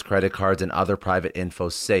logins, credit cards, and other private info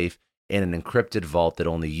safe in an encrypted vault that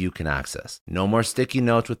only you can access. No more sticky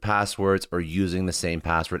notes with passwords or using the same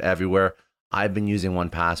password everywhere. I've been using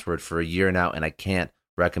 1Password for a year now, and I can't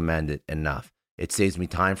recommend it enough. It saves me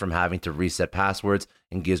time from having to reset passwords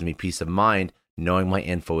and gives me peace of mind knowing my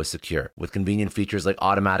info is secure. With convenient features like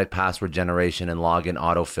automatic password generation and login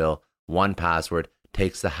autofill, 1Password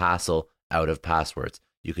takes the hassle out of passwords.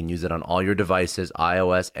 You can use it on all your devices,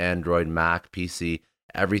 iOS, Android, Mac, PC.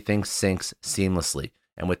 Everything syncs seamlessly.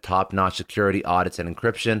 And with top-notch security audits and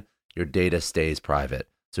encryption, your data stays private.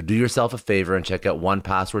 So do yourself a favor and check out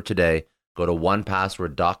 1Password today. Go to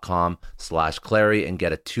onepassword.com/Clary and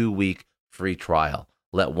get a 2-week free trial.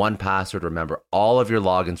 Let 1Password remember all of your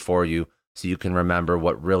logins for you so you can remember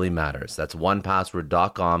what really matters. That's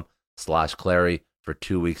onepassword.com/Clary for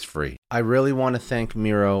 2 weeks free. I really want to thank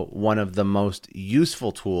Miro, one of the most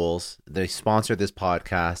useful tools. They sponsor this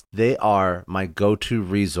podcast. They are my go-to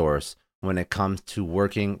resource when it comes to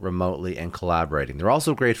working remotely and collaborating. They're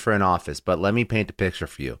also great for an office, but let me paint a picture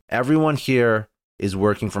for you. Everyone here is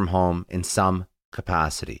working from home in some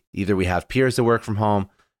capacity. Either we have peers that work from home,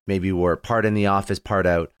 maybe we're part in the office, part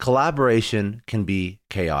out. Collaboration can be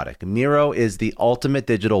chaotic. Miro is the ultimate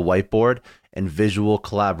digital whiteboard and visual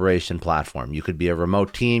collaboration platform. You could be a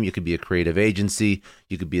remote team, you could be a creative agency,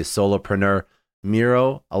 you could be a solopreneur.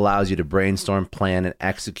 Miro allows you to brainstorm, plan, and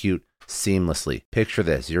execute seamlessly. Picture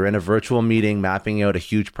this. You're in a virtual meeting mapping out a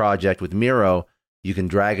huge project with Miro. You can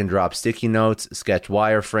drag and drop sticky notes, sketch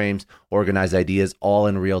wireframes, organize ideas all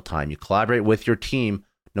in real time. You collaborate with your team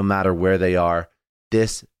no matter where they are.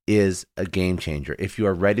 This is a game changer. If you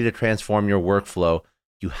are ready to transform your workflow,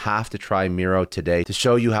 you have to try Miro today. To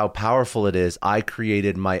show you how powerful it is, I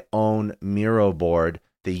created my own Miro board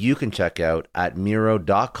that you can check out at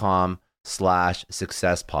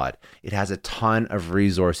miro.com/successpod. It has a ton of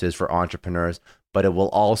resources for entrepreneurs, but it will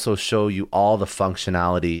also show you all the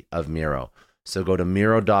functionality of Miro. So go to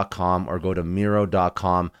Miro.com or go to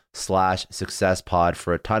Miro.com/successpod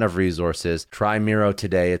for a ton of resources. Try Miro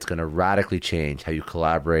today. It's going to radically change how you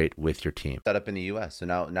collaborate with your team. Set up in the US. So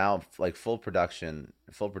now like full production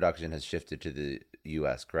has shifted to the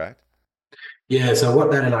US, correct? Yeah, so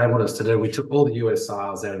what that enabled us to do, we took all the US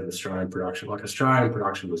sales out of Australian production. Like Australian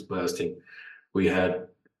production was bursting. We were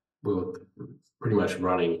pretty much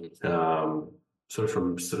running sort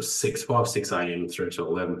of 6 a.m. through to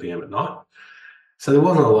 11 p.m. at night. So there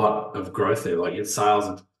wasn't a lot of growth there. Like it's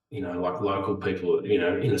sales, like local people,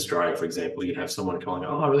 in Australia, for example, you'd have someone going,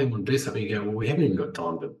 oh, I really want to do something. You go, well, we haven't even got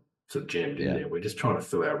time to sort of jam in there. We're just trying to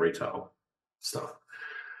fill our retail stuff.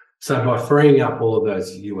 So by freeing up all of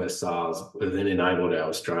those US sales, we then enabled our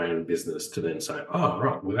Australian business to then say, oh,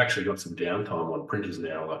 right, we've actually got some downtime on printers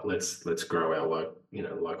now. Like let's grow our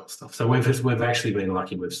local stuff. So we've actually been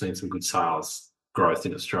lucky. We've seen some good sales growth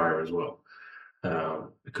in Australia as well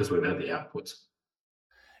because we've had the outputs.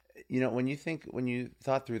 When you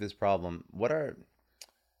thought through this problem, how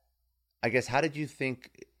did you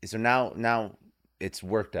think? So now it's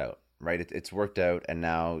worked out, right? It's worked out, and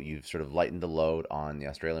now you've sort of lightened the load on the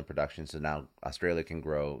Australian production. So now Australia can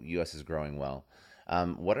grow. US is growing well.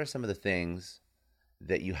 What are some of the things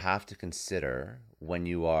that you have to consider when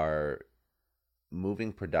you are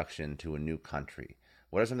moving production to a new country?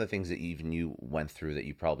 What are some of the things that even you went through that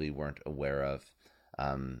you probably weren't aware of?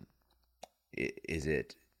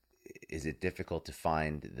 Is it difficult to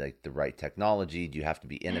find like the right technology? Do you have to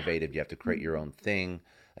be innovative? Do you have to create your own thing?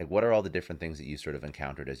 Like, what are all the different things that you sort of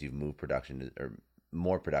encountered as you've moved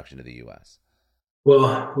more production to the US?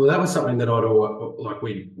 Well, that was something that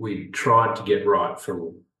we tried to get right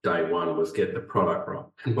from day one, was get the product right.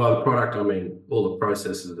 And by the product, I mean all the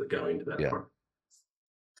processes that go into that product.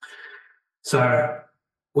 So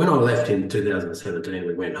when I left in 2017,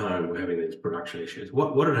 we went home, we're having these production issues.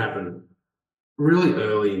 What had happened really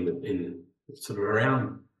early in sort of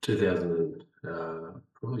around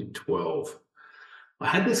 2012, I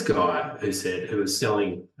had this guy who was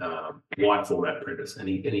selling wide format printers, and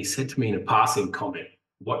he said to me in a passing comment,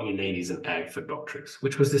 what you need is an Agfa.Trix,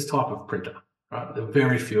 which was this type of printer, right? There were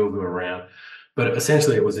very few of them around, but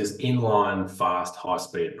essentially it was this inline, fast,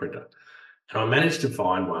 high-speed printer. And I managed to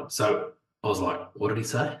find one. So I was like, what did he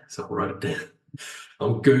say? So I wrote it down.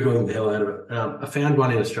 I'm Googling the hell out of it. I found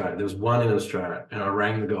one in Australia. There was one in Australia, and I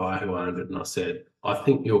rang the guy who owned it, and I said, I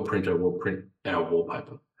think your printer will print our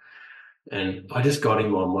wallpaper. And I just got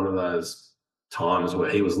him on one of those times where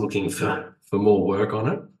he was looking for more work on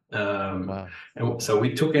it. Wow. And so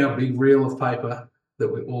we took our big reel of paper that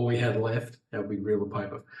all we had left, our big reel of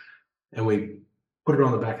paper, and we put it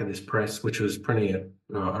on the back of this press, which was printing at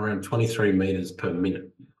around 23 meters per minute.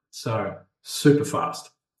 So super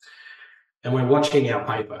fast. And we're watching our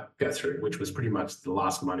paper go through, which was pretty much the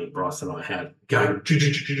last money Bryce and I had going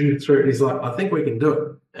through. He's like, I think we can do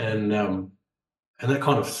it. And that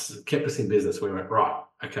kind of kept us in business. We went, right,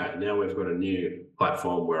 okay, now we've got a new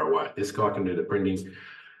platform. We're away. This guy can do the printing,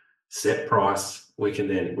 set price. We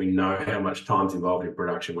know how much time's involved in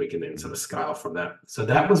production. We can then sort of scale from that. So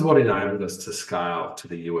that was what enabled us to scale to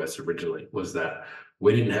the US originally, was that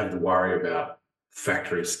we didn't have to worry about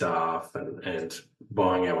factory staff and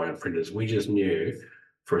buying our own printers. We just knew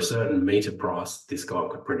for a certain meter price, this guy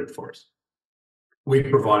could print it for us. We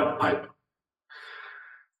provided the paper.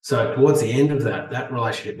 So towards the end of that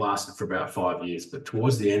relationship lasted for about 5 years, but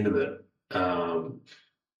towards the end of it,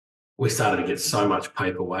 we started to get so much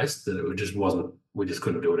paper waste that we just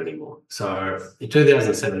couldn't do it anymore. So in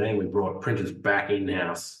 2017, we brought printers back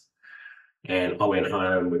in-house. And I went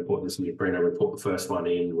home, we put this new printer, we put the first one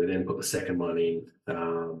in, we then put the second one in.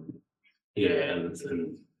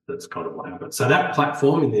 And that's kind of what happened. So that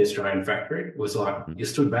platform in the Australian factory was like, you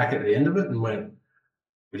stood back at the end of it and went,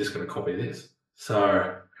 we're just going to copy this.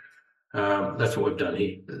 So that's what we've done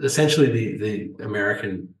here. Essentially, the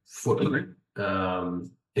American footprint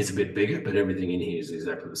is a bit bigger, but everything in here is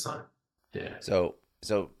exactly the same. Yeah. So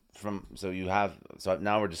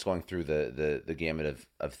now we're just going through the gamut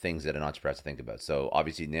of things that an entrepreneur has to think about. So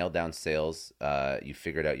obviously nailed down sales, you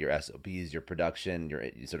figured out your SOPs, your production, your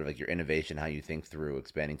sort of like your innovation, how you think through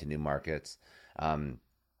expanding to new markets.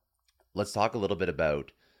 Let's talk a little bit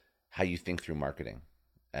about how you think through marketing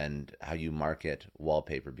and how you market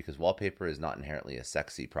wallpaper, because wallpaper is not inherently a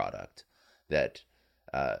sexy product. That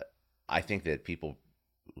I think that people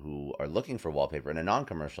who are looking for wallpaper in a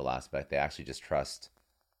non-commercial aspect, they actually just trust.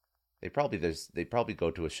 They probably go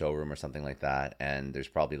to a showroom or something like that, and there's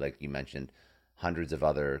probably, like you mentioned, hundreds of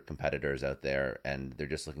other competitors out there, and they're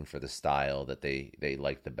just looking for the style that they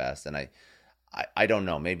like the best. And I don't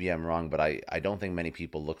know, maybe I'm wrong, but I don't think many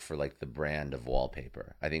people look for like the brand of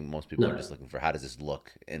wallpaper. I think most people are just looking for, how does this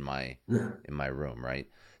look in my room, right?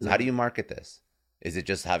 So how do you market this? Is it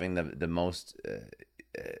just having the most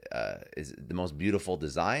is it the most beautiful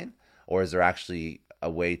design, or is there actually a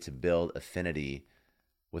way to build affinity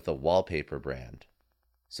with a wallpaper brand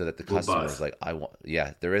so that the customer is like,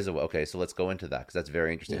 there is okay, so let's go into that, because that's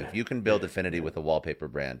very interesting. If you can build affinity with a wallpaper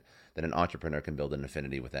brand, then an entrepreneur can build an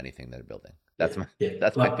affinity with anything they're building. That's my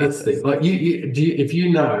thesis. Like if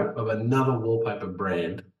you know of another wallpaper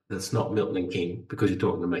brand that's not Milton and King, because you're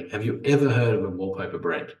talking to me, have you ever heard of a wallpaper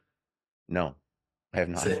brand? No, I have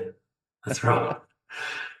not. See, that's right.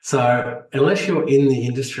 So unless you're in the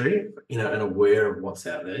industry, and aware of what's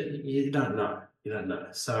out there, you don't know.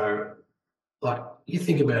 So, like, you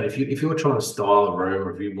think about if you're trying to style a room,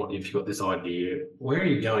 or if you've got this idea, where are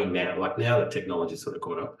you going now? Like, now that technology's sort of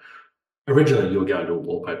caught up. Originally, you were going to a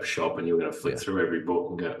wallpaper shop and you were going to flick through every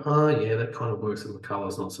book and go, oh yeah, that kind of works with the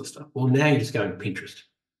colours and all sorts of stuff. Well, now you're just going to Pinterest.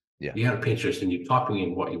 Yeah. You go to Pinterest and you're typing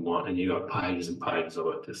in what you want, and you've got pages and pages of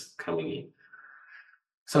it just coming in.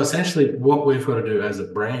 So essentially, what we've got to do as a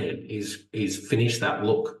brand is finish that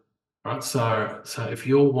look, right? So if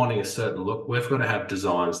you're wanting a certain look, we've got to have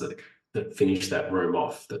designs that finish that room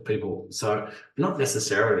off. That people, so not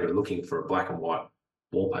necessarily looking for a black and white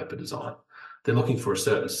wallpaper design. They're looking for a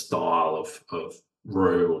certain style of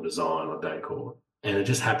room or design or decor, and it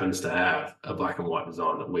just happens to have a black and white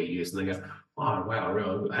design that we use. And they go, oh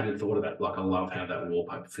wow, I hadn't thought of that. Like, I love how that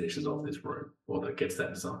wallpaper finishes off this room, or that gets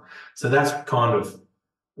that design. So that's kind of,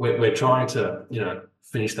 we're trying to,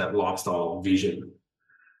 finish that lifestyle vision,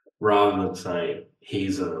 rather than saying,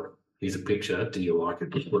 here's a picture, do you like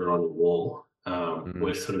it? Just put it on your wall.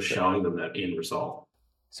 We're sort of showing them that end result.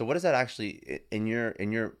 So what does that actually,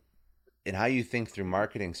 in how you think through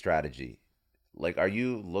marketing strategy, like, are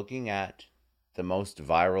you looking at the most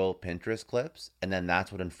viral Pinterest clips and then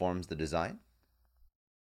that's what informs the design?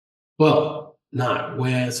 Well,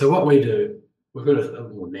 no. So what we do, we've got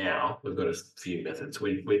a few methods.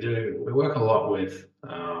 We work a lot with,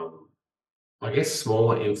 I guess,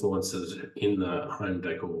 smaller influencers in the home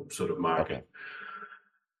decor sort of market,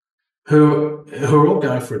 who are all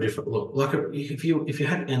going for a different look. Like, if you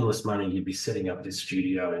had endless money, you'd be setting up this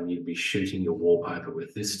studio and you'd be shooting your wallpaper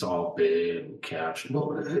with this style bed and couch.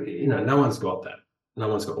 Well, no one's got that. No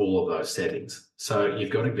one's got all of those settings. So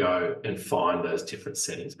you've got to go and find those different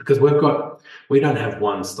settings, because we don't have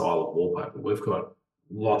one style of wallpaper. We've got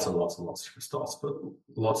lots and lots and lots of different styles, but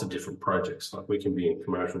lots of different projects. Like, we can be in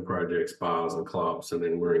commercial projects, bars and clubs, and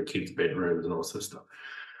then we're in kids' bedrooms and all sorts of stuff.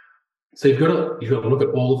 So you've got to look at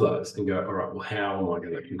all of those and go, all right, well, how am I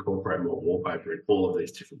going to incorporate more wallpaper in all of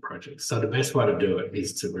these different projects? So the best way to do it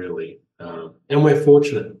is to really, and we're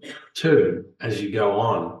fortunate too, as you go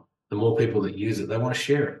on, the more people that use it, they want to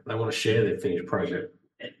share it. They want to share their finished project.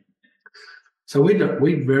 So we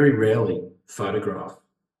very rarely photograph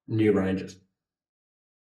new ranges.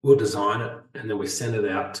 We'll design it and then we send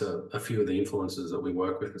it out to a few of the influencers that we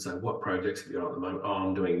work with and say, what projects have you got at the moment? Oh,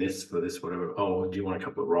 I'm doing this for this, whatever. Oh, do you want a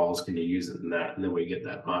couple of rolls? Can you use it in that? And then we get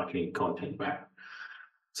that marketing content back.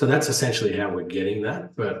 So that's essentially how we're getting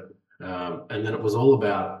that. But and then it was all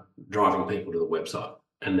about driving people to the website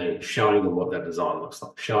and then showing them what that design looks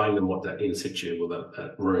like, showing them what that in situ or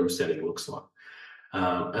that room setting looks like.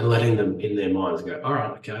 And letting them in their minds go, all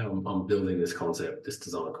right, okay, I'm building this concept, this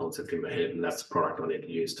design concept in my head, and that's the product I need to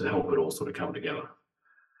use to help it all sort of come together.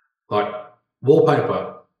 Like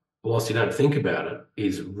wallpaper, whilst you don't think about it,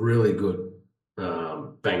 is really good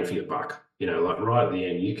bang for your buck. Like right at the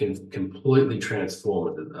end, you can completely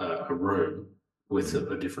transform a room with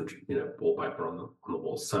a different, wallpaper on the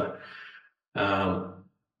walls. So,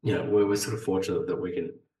 we're sort of fortunate that we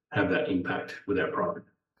can have that impact with our product.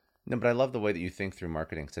 No, but I love the way that you think through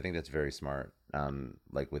marketing because I think that's very smart.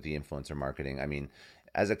 Like with the influencer marketing. I mean,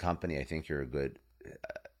 as a company, I think you're a good.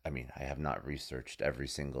 I have not researched every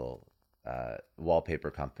single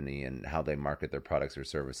wallpaper company and how they market their products or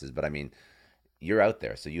services, but I mean, you're out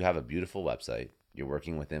there, so you have a beautiful website. You're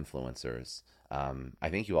working with influencers. I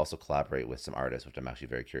think you also collaborate with some artists, which I'm actually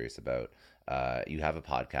very curious about. You have a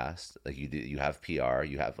podcast, like you do. You have PR.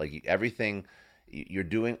 You have like everything. You're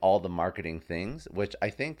doing all the marketing things, which I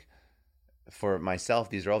think for myself,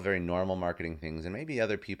 these are all very normal marketing things, and maybe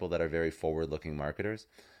other people that are very forward-looking marketers.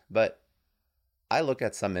 But I look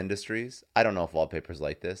at some industries. I don't know if wallpaper's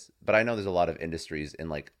like this, but I know there's a lot of industries in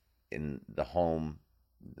the home,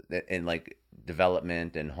 in like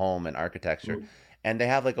development and home and architecture, and they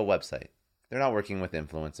have like a website. They're not working with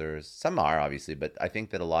influencers. Some are obviously, but I think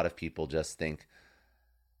that a lot of people just think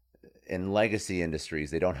in legacy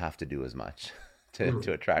industries they don't have to do as much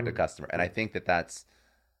to attract a customer. And I think that that's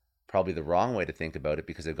probably the wrong way to think about it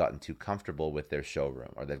because they've gotten too comfortable with their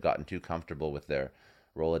showroom or they've gotten too comfortable with their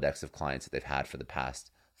Rolodex of clients that they've had for the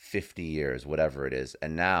past 50 years, whatever it is.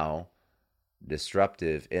 And now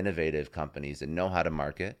disruptive, innovative companies that know how to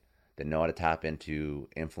market, that know how to tap into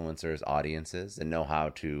influencers, audiences, and know how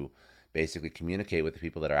to basically communicate with the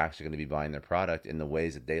people that are actually going to be buying their product in the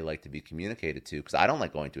ways that they like to be communicated to. Because I don't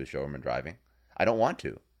like going to a showroom and driving. I don't want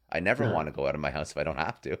to. I never want to go out of my house if I don't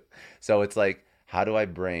have to. So it's like, how do I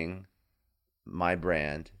bring my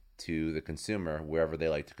brand to the consumer wherever they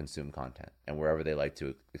like to consume content and wherever they like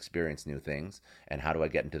to experience new things? And how do I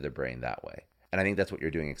get into their brain that way? And I think that's what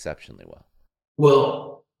you're doing exceptionally well.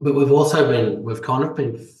 Well, but we've kind of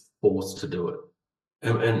been forced to do it.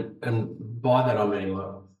 And by that, I mean,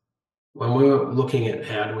 like, when we're looking at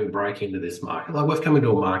how do we break into this market, like we've come into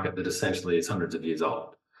a market that essentially is hundreds of years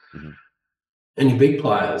old. Mm-hmm. And your big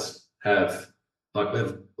players have,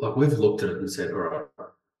 we've looked at it and said, all right,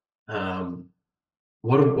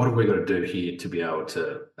 what have we got to do here to be able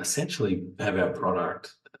to essentially have our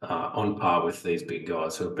product on par with these big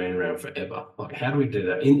guys who have been around forever? Like, how do we do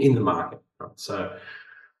that in the market? Right? So,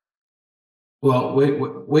 well,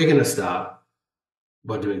 we're going to start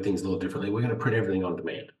by doing things a little differently. We're going to print everything on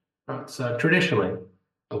demand. Right. So traditionally,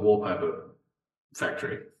 a wallpaper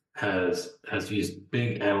factory has used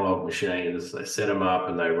big analog machines. They set them up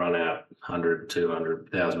and they run out 100,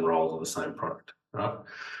 200,000 rolls of the same product. Right.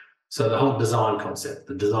 So the whole design concept,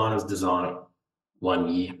 the designers design it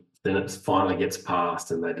 1 year, then it finally gets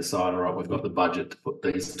passed and they decide, all right, we've got the budget to put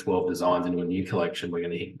these 12 designs into a new collection. We're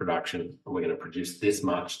going to hit production and we're going to produce this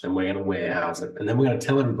much. Then we're going to warehouse it. And then we're going to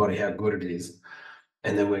tell everybody how good it is.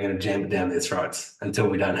 And then we're going to jam it down their throats until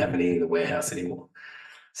we don't have any in the warehouse anymore.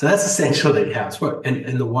 So that's essentially how it's worked.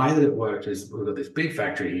 And the way that it worked is we've got this big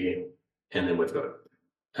factory here, and then we've got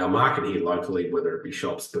our market here locally, whether it be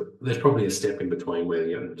shops, but there's probably a step in between where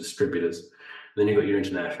you have the distributors. Then you've got your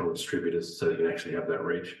international distributors so you can actually have that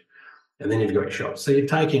reach. And then you've got your shops. So you're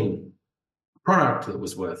taking a product that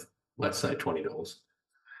was worth, let's say, $20,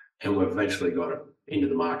 and we've eventually got it into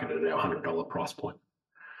the market at our $100 price point.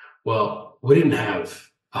 Well, we didn't have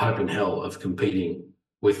a hope in hell of competing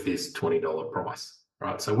with this $20 price,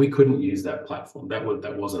 right? So we couldn't use that platform. That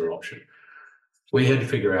wasn't an option. We had to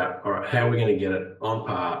figure out, all right, how are we going to get it on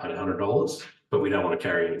par at $100, but we don't want to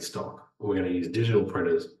carry any stock. We're going to use digital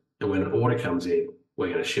printers, and when an order comes in, we're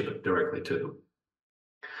going to ship it directly to them.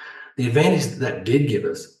 The advantage that did give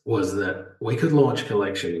us was that we could launch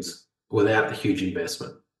collections without the huge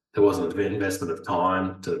investment. There wasn't an investment of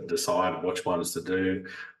time to decide which ones to do.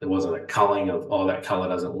 There wasn't a culling of, oh, that color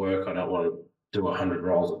doesn't work. I don't want to do 100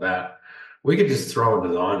 rolls of that. We could just throw a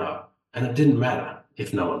design up, and it didn't matter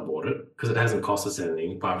if no one bought it because it hasn't cost us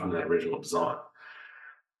anything apart from that original design.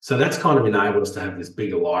 So that's kind of enabled us to have this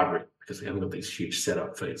bigger library because we haven't got these huge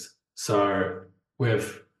setup fees. So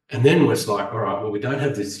and then we're like, all right, well, we don't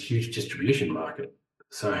have this huge distribution market.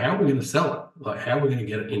 So how are we going to sell it? Like, how are we going to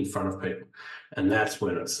get it in front of people? And that's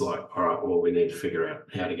when it's like, all right, well, we need to figure out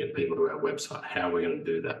how to get people to our website. How are we going to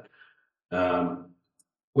do that?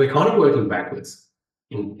 We're kind of working backwards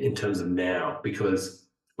in terms of now, because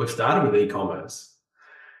we've started with e-commerce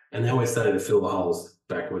and now we're starting to fill the holes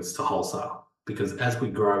backwards to wholesale, because as we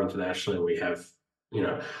grow internationally, we have,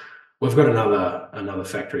 we've got another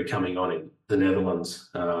factory coming on in the Netherlands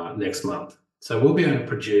next month. So we'll be able to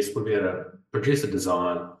produce a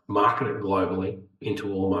design, market it globally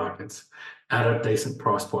into all markets at a decent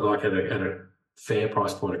price point, like at a fair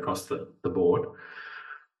price point across the board.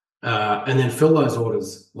 And then fill those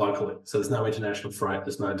orders locally. So there's no international freight,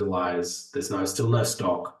 there's no delays, there's still no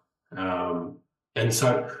stock. And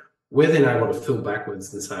so we're then able to fill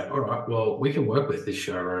backwards and say, all right, well, we can work with this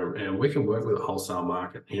showroom and we can work with a wholesale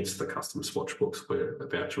market, hence the custom swatch books we're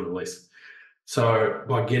about to release. So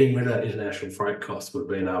by getting rid of that international freight cost, we've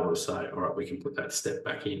been able to say, all right, we can put that step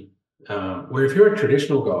back in. Where if you're a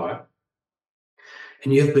traditional guy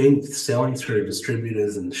and you've been selling through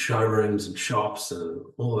distributors and showrooms and shops and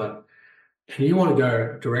all that, and you want to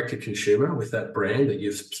go direct to consumer with that brand that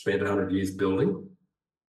you've spent 100 years building,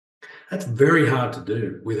 that's very hard to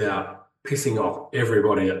do without pissing off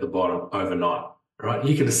everybody at the bottom overnight, right?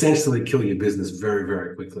 You can essentially kill your business very,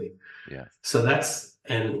 very quickly. Yeah. So that's,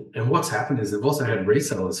 and what's happened is they've also had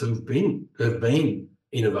resellers who've been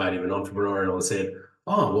innovative and entrepreneurial and said,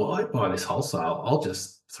 oh, well, I buy this wholesale, I'll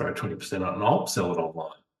just throw 20% on and I'll sell it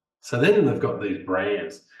online. So then they've got these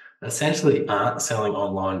brands that essentially aren't selling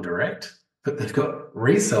online direct, but they've got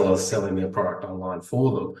resellers selling their product online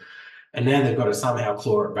for them. And now they've got to somehow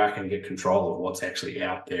claw it back and get control of what's actually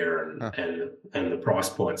out there and the price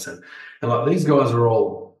points. And like these guys are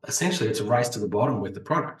all, essentially it's a race to the bottom with the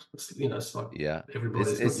product. It's, it's like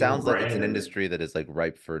everybody's it sounds like it's an industry that is like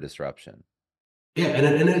ripe for disruption. Yeah,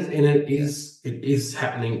 and it is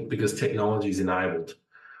happening because technology is enabled.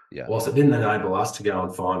 Yeah. Whilst it didn't enable us to go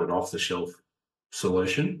and find an off-the-shelf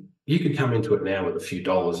solution, you could come into it now with a few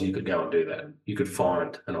dollars. You could go and do that. You could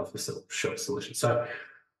find an off-the-shelf solution. So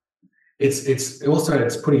it's also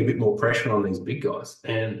putting a bit more pressure on these big guys.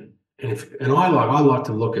 And I like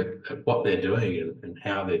to look at what they're doing and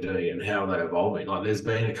how they're doing it and how they're evolving. Like there's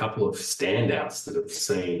been a couple of standouts that have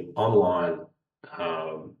seen online.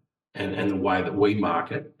 And the way that we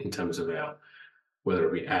market in terms of whether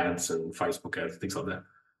it be ads and Facebook ads, things like that.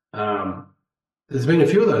 There's been a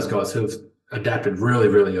few of those guys who've adapted really,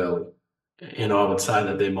 really early. And I would say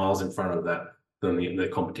that they're miles in front of that than the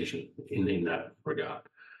competition in that regard.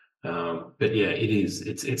 But yeah, it is.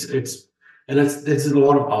 There's a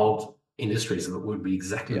lot of old industries that would be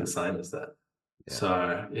exactly the same as that. Yeah.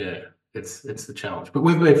 So yeah, it's the challenge. But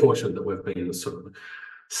we've been fortunate that we've been sort of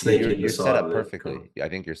you're set up perfectly. I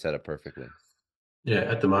think you're set up perfectly. Yeah,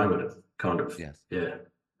 at the moment, it's kind of. Yes. Yeah.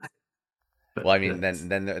 But well, I mean, then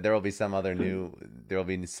there will be some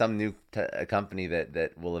new company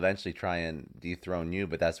that will eventually try and dethrone you.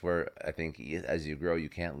 But that's where I think as you grow, you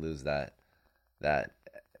can't lose that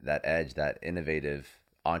edge, that innovative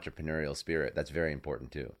entrepreneurial spirit. That's very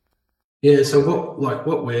important too. Yeah. So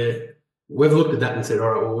we've looked at that and said,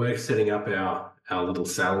 all right, well, we're setting up our little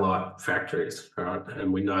satellite factories, right?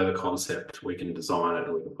 And we know the concept, we can design it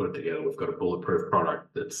and we can put it together. We've got a bulletproof product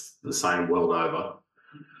that's the same world over.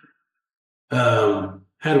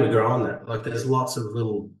 How do we grow on that? Like there's lots of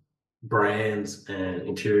little brands and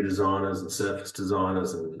interior designers and surface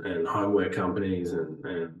designers and homeware companies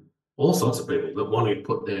and all sorts of people that want to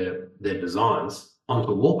put their designs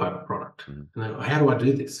onto a wallpaper product. Mm-hmm. And how do I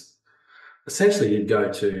do this? Essentially, you'd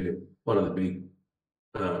go to one of the big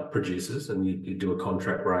producers and you do a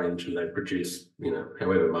contract range and they produce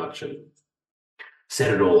however much and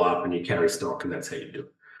set it all up and you carry stock and that's how you do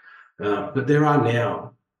it. But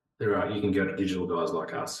you can go to digital guys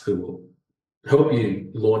like us who will help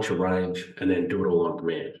you launch a range and then do it all on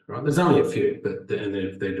demand, right? There's only a few, but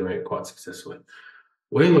they're doing it quite successfully.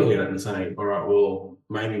 We're looking at it and saying, all right, well,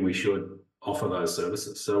 maybe we should offer those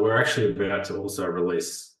services. So we're actually about to also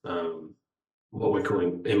release what we're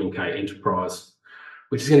calling M&K Enterprise,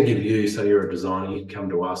 which is going to give you, so you're a designer, you can come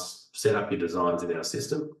to us, set up your designs in our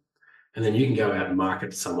system, and then you can go out and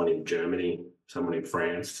market to someone in Germany, someone in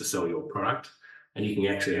France to sell your product, and you can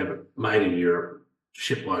actually have it made in Europe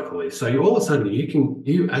ship locally. So you all of a sudden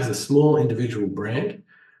you as a small individual brand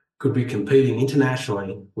could be competing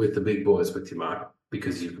internationally with the big boys with your market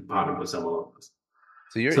because you've partnered with someone else.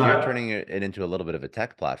 So you're turning it into a little bit of a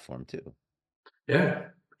tech platform too. Yeah,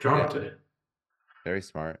 trying to. Very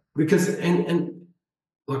smart. Because and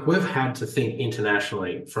like we've had to think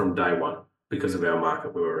internationally from day one because of our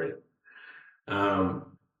market we were in.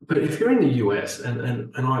 But if you're in the US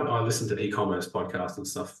and I listen to e-commerce podcasts and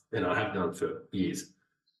stuff, and I have done for years,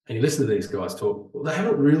 and you listen to these guys talk, well, they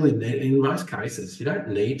haven't really in most cases, you don't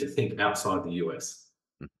need to think outside the US.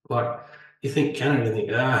 Like you think Canada, you think,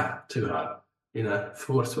 too hard,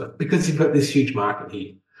 for what it's worth, because you've got this huge market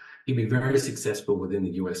here. You'd be very successful within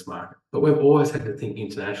the US market, but we've always had to think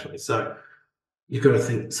internationally. So you've got to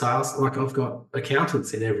think sales. Like I've got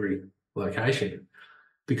accountants in every location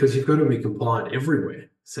because you've got to be compliant everywhere.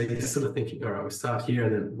 So you're sort of thinking, all right, we start here,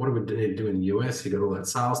 and then what do we need to do in the US? You've got all that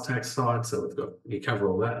sales tax side, so you cover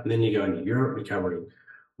all that, and then you go into Europe, you're covering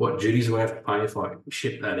what duties we have to pay if I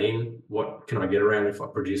ship that in, what can I get around if I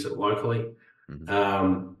produce it locally,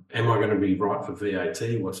 am I going to be right for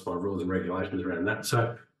VAT? What's my rules and regulations around that?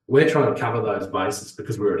 So we're trying to cover those bases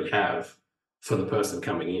because we already have for the person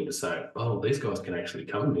coming in to say, oh, these guys can actually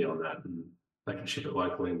cover me on that, and they can ship it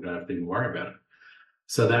locally and don't have to even worry about it.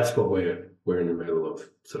 So that's what we're in the middle of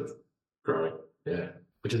sort of growing,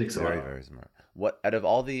 which is exciting. Very, very smart. What out of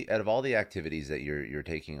all the activities that you're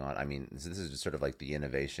taking on? I mean, this is just sort of like the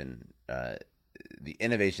innovation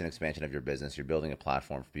expansion of your business. You're building a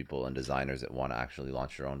platform for people and designers that want to actually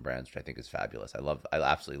launch their own brands, which I think is fabulous. I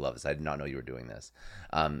absolutely love this. I did not know you were doing this.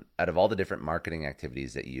 Out of all the different marketing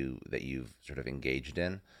activities that you've sort of engaged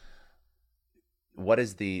in, what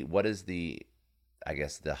is the I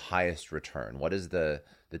guess the highest return? What is the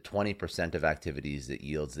 20% of activities that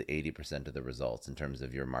yields the 80% of the results in terms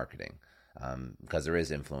of your marketing? Because there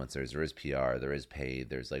is influencers, there is PR, there is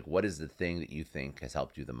paid. There's like, what is the thing that you think has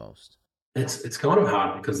helped you the most? It's kind of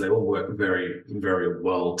hard because they all work very, very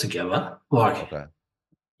well together. Like, Okay.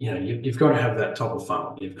 You've got to have that top of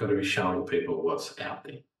funnel. You've got to be showing people what's out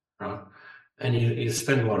there, right? And you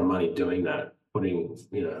spend a lot of money doing that, putting,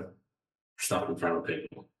 stuff in front of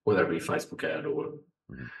people, whether it be Facebook ad or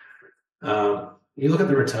whatever. You look at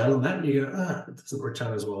the return on that and you go, it doesn't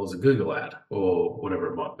return as well as a Google ad or whatever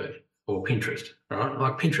it might be, or Pinterest, right?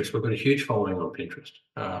 Like Pinterest, we've got a huge following on Pinterest,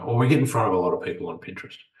 or we get in front of a lot of people on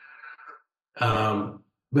Pinterest.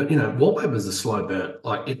 But wallpaper is a slow burn.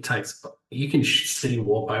 Like you can see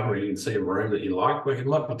wallpaper, or you can see a room that you like it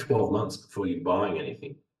might be 12 months before you're buying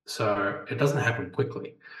anything. So it doesn't happen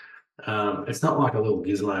quickly. It's not like a little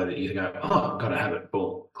gizmo that you go, oh, I've got to have it,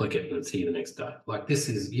 boom, click it, and it's here the next day. Like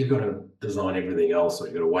you've got to design everything else, or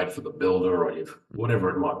you've got to wait for the builder, or whatever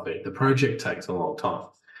it might be. The project takes a long time.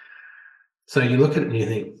 So you look at it and you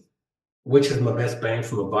think, which is my best bang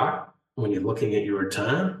for my buck? When you're looking at your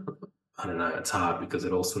return, I don't know, it's hard because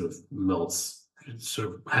it all sort of melts. It sort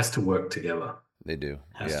of has to work together. They do.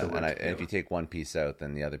 And if you take one piece out,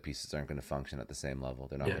 then the other pieces aren't going to function at the same level.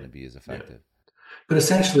 They're not going to be as effective. But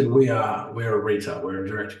essentially, we're a retail. We're a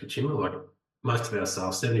direct to consumer. Like most of our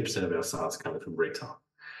sales, 70% of our sales coming from retail.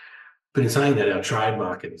 But in saying that, our trade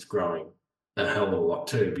market is growing a hell of a lot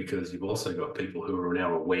too, because you've also got people who are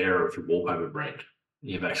now aware of your wallpaper brand.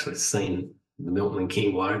 You've actually seen the Milton and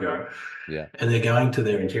King logo, and they're going to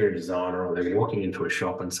their interior designer, or they're walking into a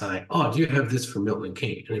shop and saying, "Oh, do you have this from Milton and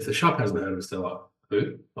King?" And if the shop hasn't heard of it, they're like,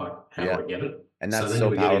 "Who? Like, how do I get it?" And that's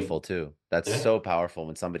so powerful too. That's so powerful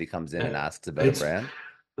when somebody comes in and asks about a brand.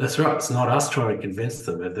 That's right. It's not us trying to convince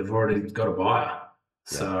them that they've already got a buyer.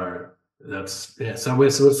 So that's So we're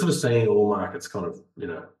sort of seeing all markets kind of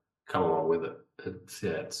come along with it.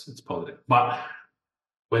 It's positive, but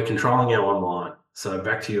we're controlling our online. So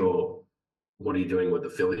back to what are you doing with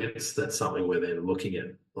affiliates? That's something we're then looking at.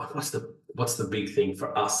 Like, what's the big thing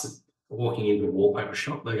for us walking into a wallpaper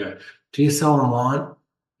shop? They go, "Do you sell online?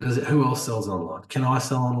 Who else sells online? Can I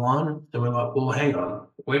sell online?" And we're like, well, hang on.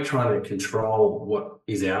 We're trying to control what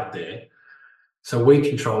is out there. So we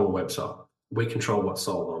control the website. We control what's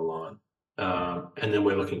sold online. And then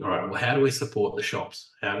we're looking, all right, well, how do we support the shops?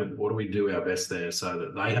 What do we do our best there so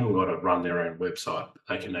that they haven't got to run their own website?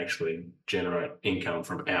 They can actually generate income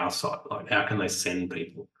from our site. Like, how can they send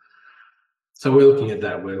people? So we're looking at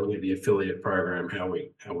that. We're looking at the affiliate program, how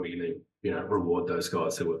we going to reward those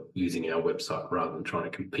guys who are using our website rather than trying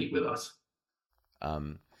to compete with us.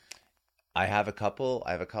 I have a couple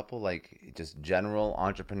like just general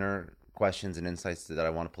entrepreneur questions and insights that I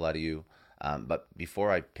want to pull out of you. But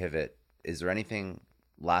before I pivot, is there anything,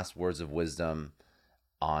 last words of wisdom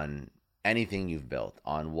on anything you've built,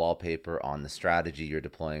 on wallpaper, on the strategy you're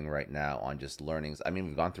deploying right now, on just learnings? I mean,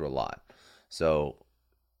 we've gone through a lot. So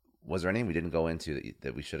was there anything we didn't go into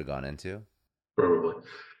that we should have gone into? Probably.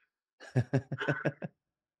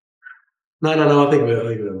 No. I think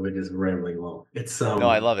we're just rambling along. It's No,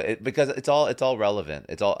 I love it, because it's all relevant.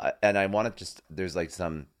 It's all, and I want to just, there's like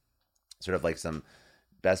some sort of like some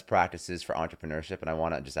best practices for entrepreneurship, and I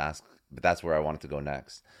want to just ask, but that's where I wanted to go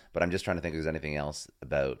next. But I'm just trying to think if there's anything else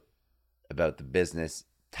about the business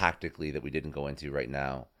tactically that we didn't go into right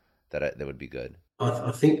now that would be good.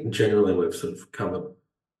 I think generally we've sort of covered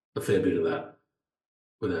a fair bit of that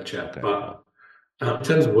with our chat. Okay, But cool. in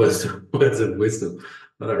terms of words of wisdom,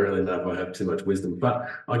 I don't really know if I have too much wisdom. But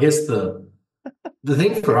I guess the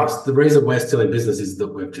thing for us, the reason we're still in business is that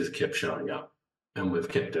we've just kept showing up and we've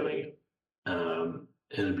kept doing it. And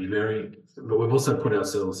but we've also put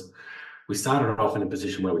ourselves, we started off in a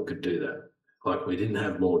position where we could do that. Like we didn't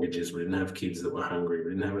have mortgages, we didn't have kids that were hungry,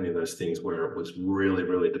 we didn't have any of those things where it was really,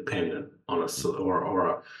 really dependent on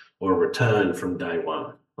or a return from day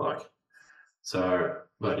one. But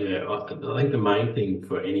yeah, I think the main thing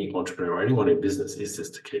for any entrepreneur or anyone in business is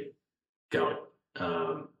just to keep going.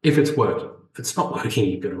 If it's working, if it's not working,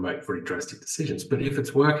 you've got to make pretty drastic decisions. But if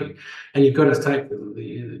it's working, and you've got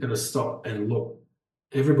to stop and look.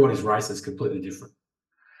 Everybody's race is completely different.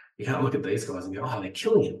 You can't look at these guys and go, "Oh, they're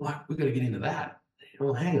killing it." Like we've got to get into that.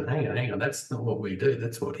 Well, hang on. That's not what we do.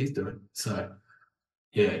 That's what he's doing. So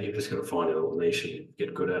yeah, you've just got to find a little niche and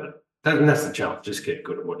get good at it. And that's the challenge. Just get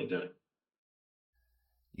good at what you're doing.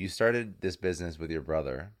 You started this business with your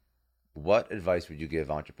brother. What advice would you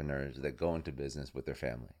give entrepreneurs that go into business with their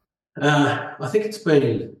family? I think it's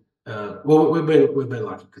been well, we've been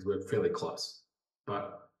lucky because we're fairly close,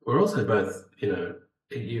 but we're also both,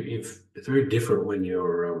 it's very different when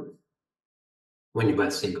you're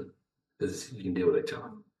both single because you can deal with each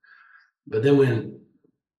other. But then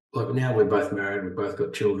now we're both married, we've both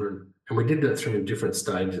got children, and we did that through different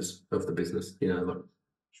stages of the business.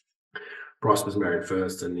 Bryce was married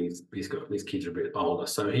first, and his kids are a bit older,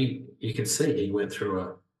 so you can see he went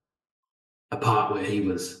through a part where he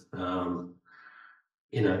was,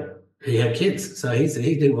 he had kids, so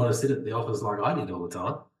he didn't want to sit at the office like I did all the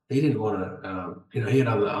time. He didn't want to, he had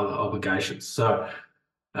other obligations. So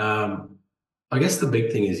I guess the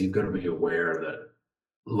big thing is you've got to be aware that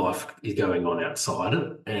life is going on outside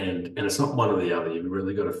it, and it's not one or the other. You've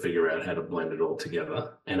really got to figure out how to blend it all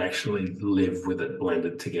together and actually live with it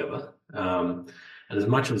blended together. And as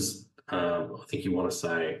much as I think you want to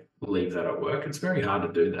say leave that at work, it's very hard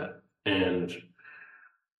to do that. And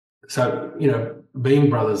so, being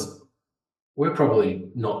brothers, we're probably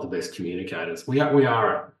not the best communicators. We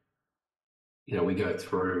are, we go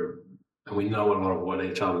through and we know a lot of what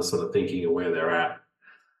each other's sort of thinking and where they're at.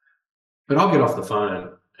 But I'll get off the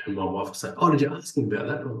phone and my wife will say, "Oh, did you ask him about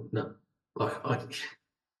that?" Or, no,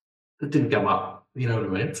 it didn't come up. You know what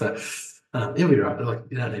I mean? So he'll be right. Like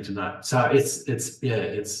you don't need to know. So it's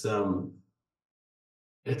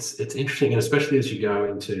interesting, and especially as you go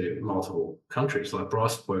into multiple countries. Like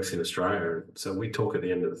Bryce works in Australia, so we talk at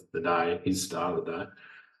the end of the day, his start of the day,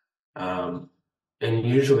 and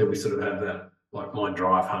usually we sort of have that. Like my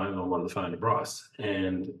drive home, I'm on the phone to Bryce,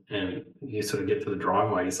 and you sort of get to the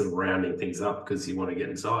driveway, you're sort of rounding things up because you want to get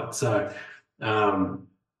inside. So,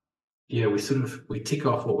 we tick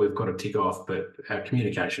off what we've got to tick off, but our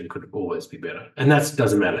communication could always be better. And that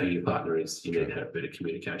doesn't matter who your partner is; you need to have better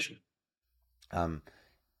communication.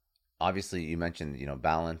 Obviously, you mentioned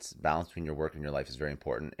balance between your work and your life is very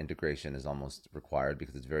important. Integration is almost required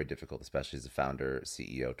because it's very difficult, especially as a founder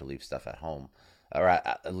CEO, to leave stuff at home. Or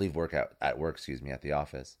leave work at work, at the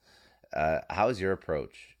office. How has your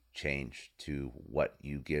approach changed to what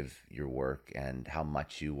you give your work and how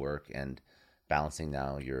much you work and balancing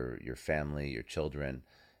now your family, your children?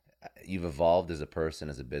 You've evolved as a person,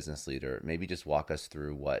 as a business leader. Maybe just walk us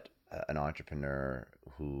through what an entrepreneur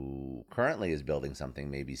who currently is building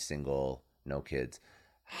something, maybe single, no kids,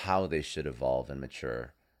 how they should evolve and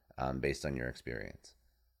mature based on your experience.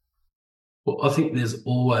 Well, I think there's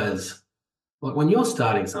always... Like when you're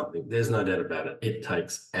starting something, there's no doubt about it. It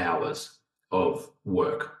takes hours of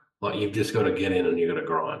work. Like you've just got to get in and you've got to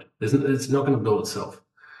grind. It's not going to build itself.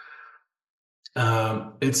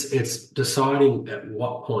 It's deciding at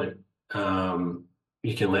what point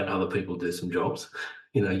you can let other people do some jobs.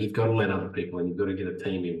 You've got to let other people and you've got to get a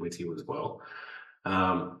team in with you as well.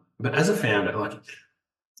 But as a founder,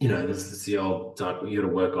 there's the old, you got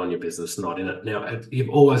to work on your business, not in it. Now,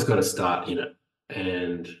 you've always got to start in it,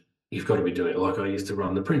 and you've got to be doing it. Like I used to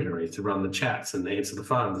run the printer, I used to run the chats and answer the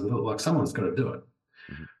phones, and like someone's got to do it.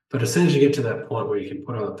 Mm-hmm. But as soon as you get to that point where you can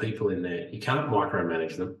put other people in there, you can't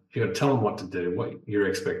micromanage them. You've got to tell them what to do, what your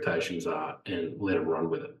expectations are, and let them run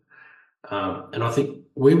with it. And I think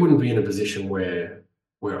we wouldn't be in a position where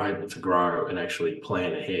we're able to grow and actually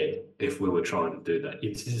plan ahead if we were trying to do that.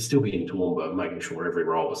 You'd still be in Toowoomba making sure every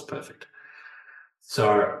role is perfect.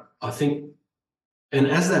 So I think, and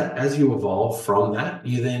as you evolve from that,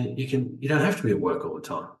 you don't have to be at work all the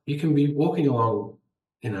time. You can be walking along,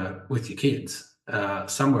 with your kids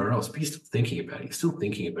somewhere else, but you're still thinking about it. You're still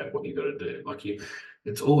thinking about what you've got to do.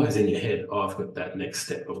 It's always in your head. Oh, I've got that next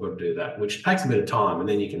step. I've got to do that, which takes a bit of time, and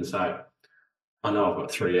then you can say, I know I've got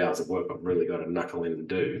 3 hours of work I've really got to knuckle in and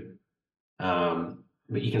do.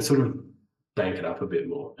 But you can sort of bank it up a bit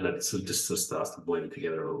more, and it sort of starts to blend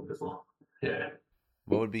together a little bit more. Yeah.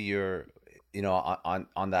 What would be your,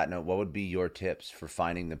 on that note, what would be your tips for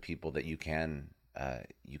finding the people that you can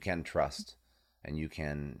trust, and you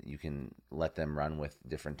can let them run with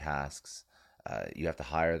different tasks? You have to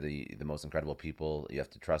hire the most incredible people. You have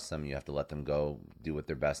to trust them. You have to let them go do what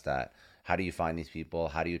they're best at. How do you find these people?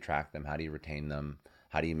 How do you attract them? How do you retain them?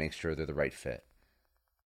 How do you make sure they're the right fit?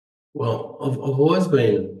 Well, I've always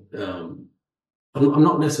been. I'm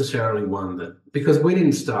not necessarily one that, because we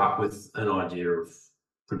didn't start with an idea of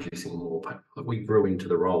producing more paper. We grew into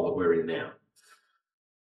the role that we're in now.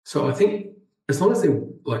 So I think as long as they,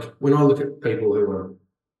 like, when I look at people who are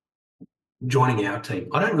joining our team,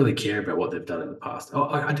 I don't really care about what they've done in the past.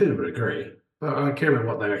 I do to a degree, but I care about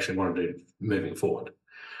what they actually want to do moving forward.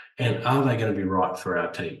 And are they going to be right for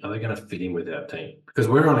our team? Are they going to fit in with our team? Because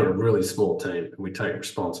we're only a really small team. We take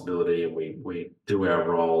responsibility and we do our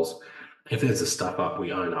roles. If there's a stuff up,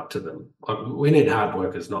 we own up to them. We need hard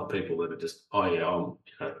workers, not people that are just, oh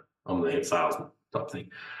yeah, I'm the head salesman type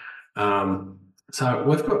thing. So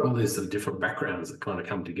we've got all these different backgrounds that kind of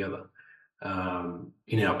come together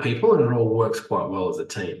in our people, and it all works quite well as a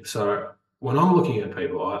team. So when I'm looking at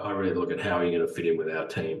people, I really look at how are you going to fit in with our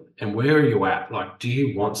team, and where are you at? Like, do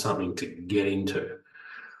you want something to get into?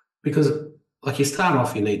 Because like, you start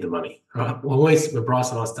off, you need the money, right? When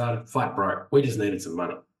Bryce and I started, flat broke. We just needed some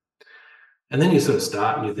money. And then you sort of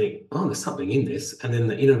start and you think, oh, there's something in this. And then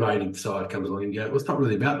the innovative side comes along and you go, well, it's not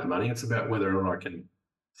really about the money. It's about whether or not I can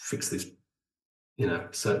fix this,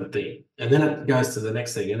 certain thing. And then it goes to the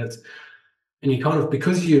next thing, and you kind of,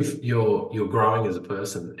 because you're growing as a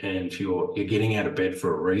person, and you're getting out of bed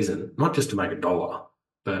for a reason, not just to make $1,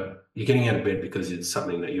 but you're getting out of bed because it's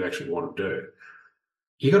something that you actually want to do.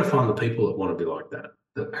 You got to find the people that want to be like that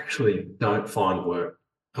actually don't find work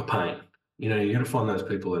a pain. You got to find those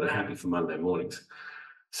people that are happy for Monday mornings.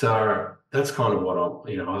 So that's kind of what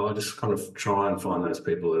I just kind of try and find those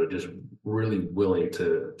people that are just really willing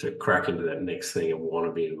to crack into that next thing and want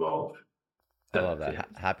to be involved. I love that. Yeah.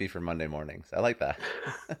 Happy for Monday mornings. I like that.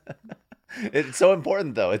 It's so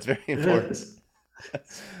important, though. It's very important.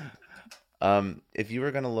 If you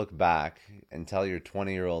were going to look back and tell your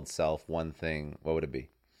 20-year-old self one thing, what would it be?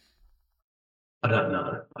 I don't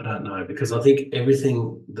know, because I think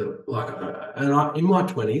everything that, in my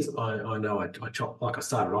 20s, I know I chopped, like, I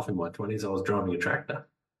started off in my 20s, I was driving a tractor,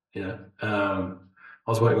 I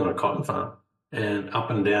was working on a cotton farm and up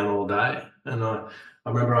and down all day. And I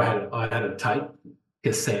remember I had a tape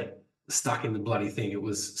cassette stuck in the bloody thing. It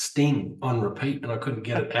was Sting on repeat and I couldn't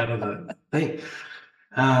get it out of the thing.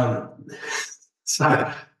 So,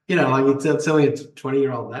 like, you're telling a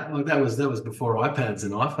 20-year-old that, like, that was before iPads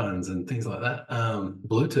and iPhones and things like that,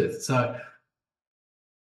 Bluetooth. So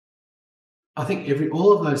I think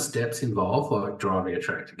all of those steps involve, like, driving a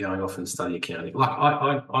tractor, going off and study accounting. Like,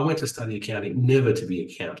 I went to study accounting, never to be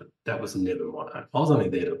accountant. That was never my aim. I was only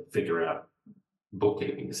there to figure out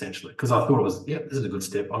bookkeeping, essentially, because I thought it was, this is a good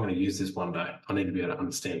step. I'm going to use this one day. I need to be able to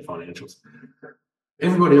understand financials.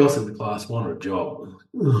 Everybody else in the class wanted a job.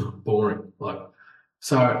 Boring.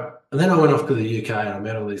 And then I went off to the UK and I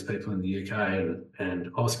met all these people in the UK,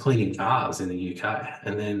 and I was cleaning cars in the UK.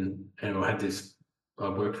 And I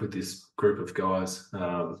worked with this group of guys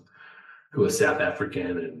who are South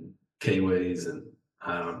African and Kiwis, and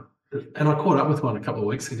I caught up with one a couple of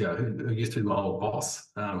weeks ago who used to be my old boss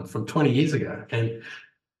from 20 years ago. And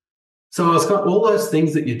so I was got all those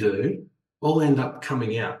things that you do all end up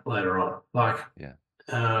coming out later on.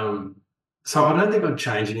 So I don't think I'd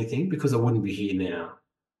change anything, because I wouldn't be here now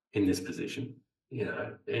in this position,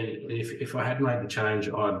 and if I had made the change,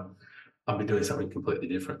 I'd be doing something completely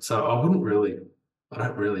different. So I don't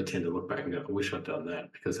really tend to look back and go, I wish I'd done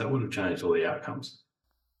that, because that would have changed all the outcomes.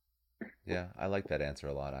 Yeah, I like that answer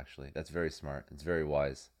a lot, actually. That's very smart. It's very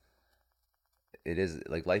wise. It is,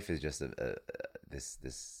 like, life is just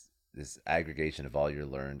this aggregation of all your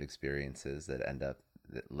learned experiences that end up,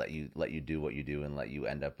 that let you do what you do and let you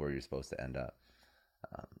end up where you're supposed to end up.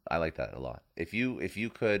 I like that a lot. If you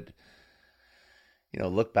could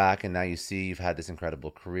look back and now you see you've had this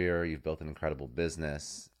incredible career, you've built an incredible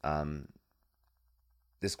business.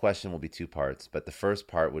 This question will be two parts, but the first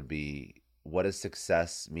part would be, what does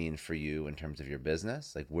success mean for you in terms of your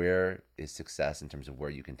business? Like, where is success in terms of where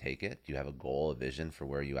you can take it? Do you have a goal, a vision for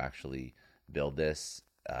where you actually build this?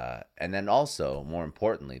 And then also, more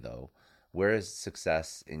importantly, though, where is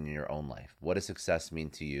success in your own life? What does success mean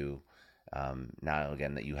to you now,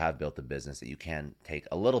 again, that you have built a business, that you can take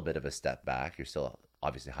a little bit of a step back? You're still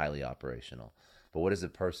obviously highly operational, but what is a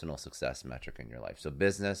personal success metric in your life? So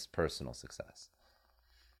business, personal success.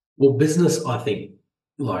 Well, business, I think,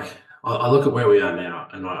 like, I look at where we are now,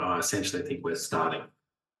 and I essentially think we're starting.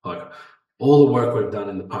 Like, all the work we've done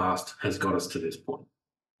in the past has got us to this point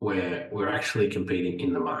where we're actually competing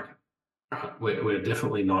in the market. Right? We're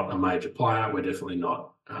definitely not a major player. We're definitely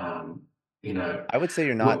not, I would say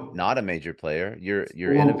you're well, not a major player. You're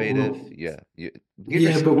innovative. well, Yeah. Give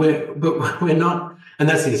yeah, your but we're not, and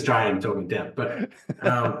that's the Australian talking down. But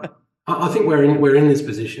I think we're in this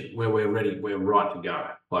position where we're ready, we're right to go.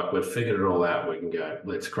 Like, we've figured it all out. We can go.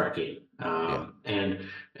 Let's crack in. yeah.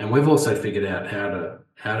 And we've also figured out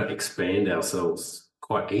how to expand ourselves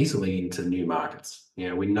quite easily into new markets.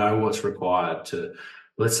 We know what's required to.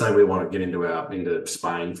 Let's say we want to get into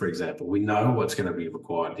Spain, for example. We know what's going to be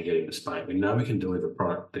required to get into Spain. We know we can deliver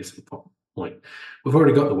product decent point. We've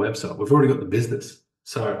already got the website. We've already got the business.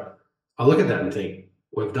 So I look at that and think,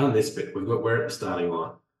 we've done this bit. We're at the starting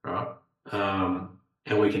line, right?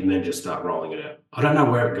 And we can then just start rolling it out. I don't know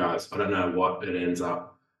where it goes. I don't know what it ends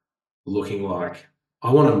up looking like.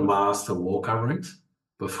 I want to master wall coverings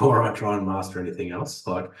before I try and master anything else.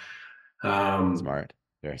 Like, Smart,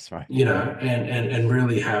 very smart. and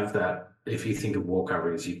really have that. If you think of wall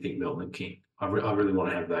coverings, you think Milton and King. I really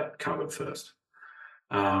want to have that covered first.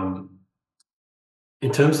 In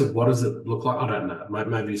terms of what does it look like, I don't know.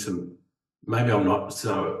 Maybe I'm not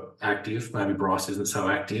so active. Maybe Bryce isn't so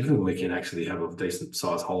active, and we can actually have a decent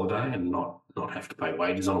sized holiday and not have to pay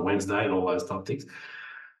wages on a Wednesday and all those type of things.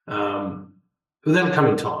 But that'll come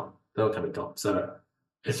in time. So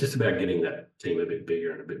it's just about getting that team a bit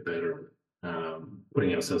bigger and a bit better, and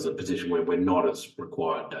putting ourselves in a position where we're not as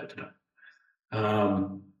required day to day.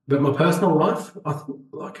 But my personal life, I think,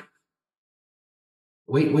 like,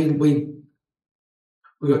 we've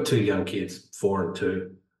got two young kids, 4 and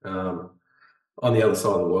 2, on the other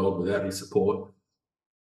side of the world without any support.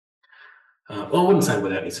 Well, I wouldn't say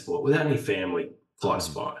without any support, without any family close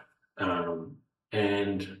by.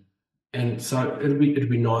 And so it'd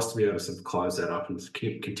be nice to be able to sort of close that up and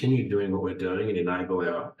continue doing what we're doing and enable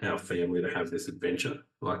our family to have this adventure.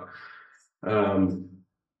 Like, and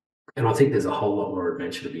I think there's a whole lot more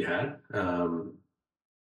adventure to be had.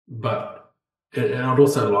 But I'd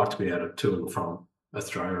also like to be able to and from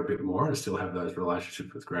Australia a bit more and still have those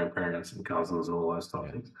relationships with grandparents and cousins and all those type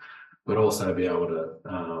of things, but also be able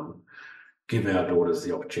to give our daughters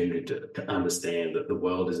the opportunity to understand that the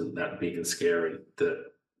world isn't that big and scary, that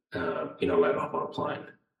you're not allowed to hop on a plane.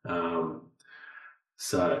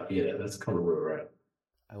 So yeah, that's kind of where we're at.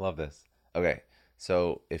 I love this. Okay,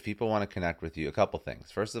 so if people want to connect with you, a couple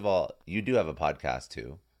things. First of all, you do have a podcast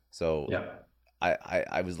too. So Yeah.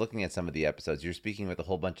 I was looking at some of the episodes. You're speaking with a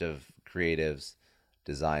whole bunch of creatives,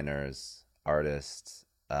 designers, artists,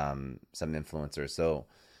 some influencers. So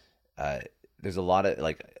there's a lot of,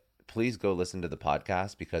 like, please go listen to the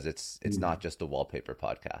podcast, because it's not just a wallpaper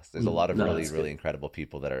podcast. There's a lot of really incredible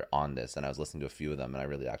people that are on this, and I was listening to a few of them, and I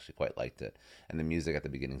really actually quite liked it. And the music at the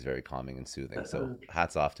beginning is very calming and soothing. So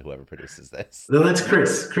hats off to whoever produces this. No, that's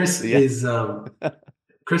Chris. Chris is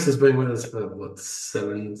Chris has been with us for 6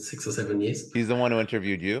 or 7 years. He's the one who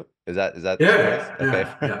interviewed you. Is that Yeah, Chris? Okay.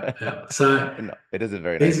 yeah. So no, it is a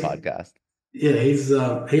very nice podcast. Yeah,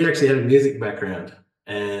 he actually had a music background,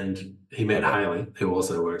 and he met Haley, who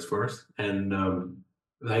also works for us, and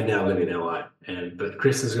they now live in LA. But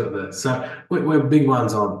Chris has got so we're big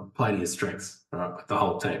ones on play to your strengths, right? The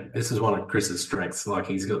whole team. This is one of Chris's strengths. Like,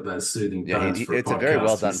 he's got those soothing tones. Yeah, it's a very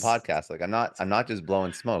well done podcast. Like, I'm not just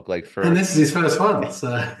blowing smoke. Like, and this is his first one,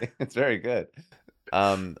 so it's very good.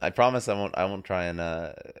 I promise I won't try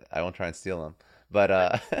and steal them.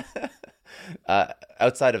 But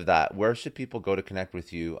outside of that, where should people go to connect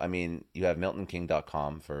with you? I mean, you have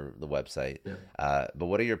miltonking.com for the website. Yeah. But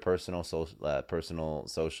what are your personal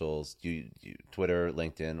socials? Do you Twitter,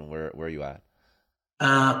 LinkedIn? Where are you at?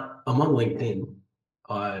 I'm on LinkedIn.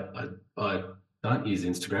 I don't use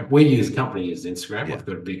Instagram. Company use Instagram. Yeah. We've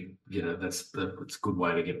got a big, it's a good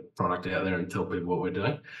way to get product out there and tell people what we're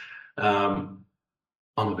doing.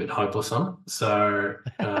 I'm a bit hopeless on, so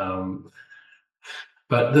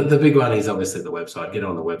but the big one is obviously the website. Get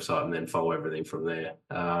on the website and then follow everything from there.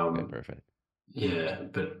 Okay, perfect. Yeah,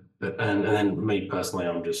 and then me personally,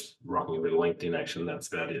 I'm just rocking a bit of LinkedIn action. That's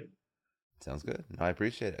about it. Sounds good. No, I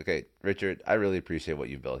appreciate it. Okay, Richard, I really appreciate what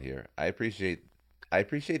you've built here. I appreciate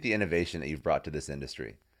the innovation that you've brought to this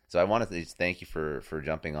industry. So I want to just thank you for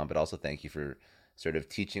jumping on, but also thank you for sort of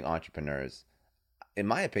teaching entrepreneurs, in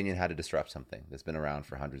my opinion, how to disrupt something that's been around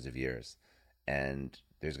for hundreds of years. And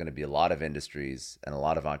there's going to be a lot of industries and a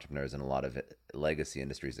lot of entrepreneurs and a lot of legacy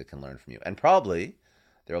industries that can learn from you. And probably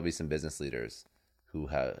there will be some business leaders who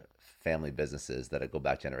have family businesses that go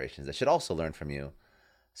back generations that should also learn from you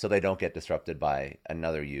so they don't get disrupted by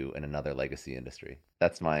another you in another legacy industry.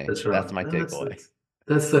 That's right. That's my No, takeaway.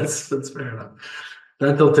 that's fair enough.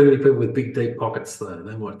 Don't tell too many people with big deep pockets though.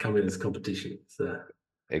 They might come in as competition. So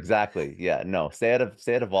Exactly. Yeah. No. Stay out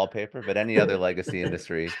of wallpaper, but any other legacy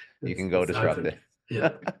industry, you can go it's disrupt open. it.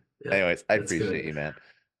 Yeah, yeah, Anyways, I that's appreciate good. you, man.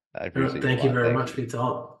 I All right, appreciate you a thank you lot. very Thank much you. for your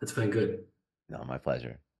time. It's been good. No, my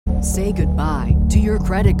pleasure. Say goodbye to your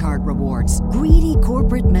credit card rewards. Greedy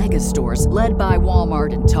corporate mega stores, led by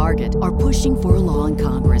Walmart and Target, are pushing for a law in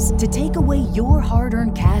Congress to take away your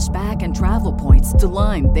hard-earned cash back and travel points to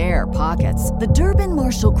line their pockets. The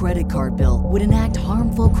Durbin-Marshall credit card bill would enact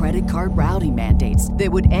harmful credit card routing mandates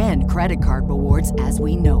that would end credit card rewards as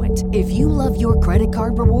we know it. If you love your credit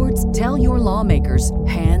card rewards, tell your lawmakers,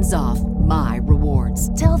 hands off my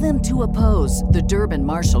rewards. Tell them to oppose the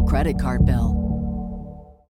Durbin-Marshall credit card bill.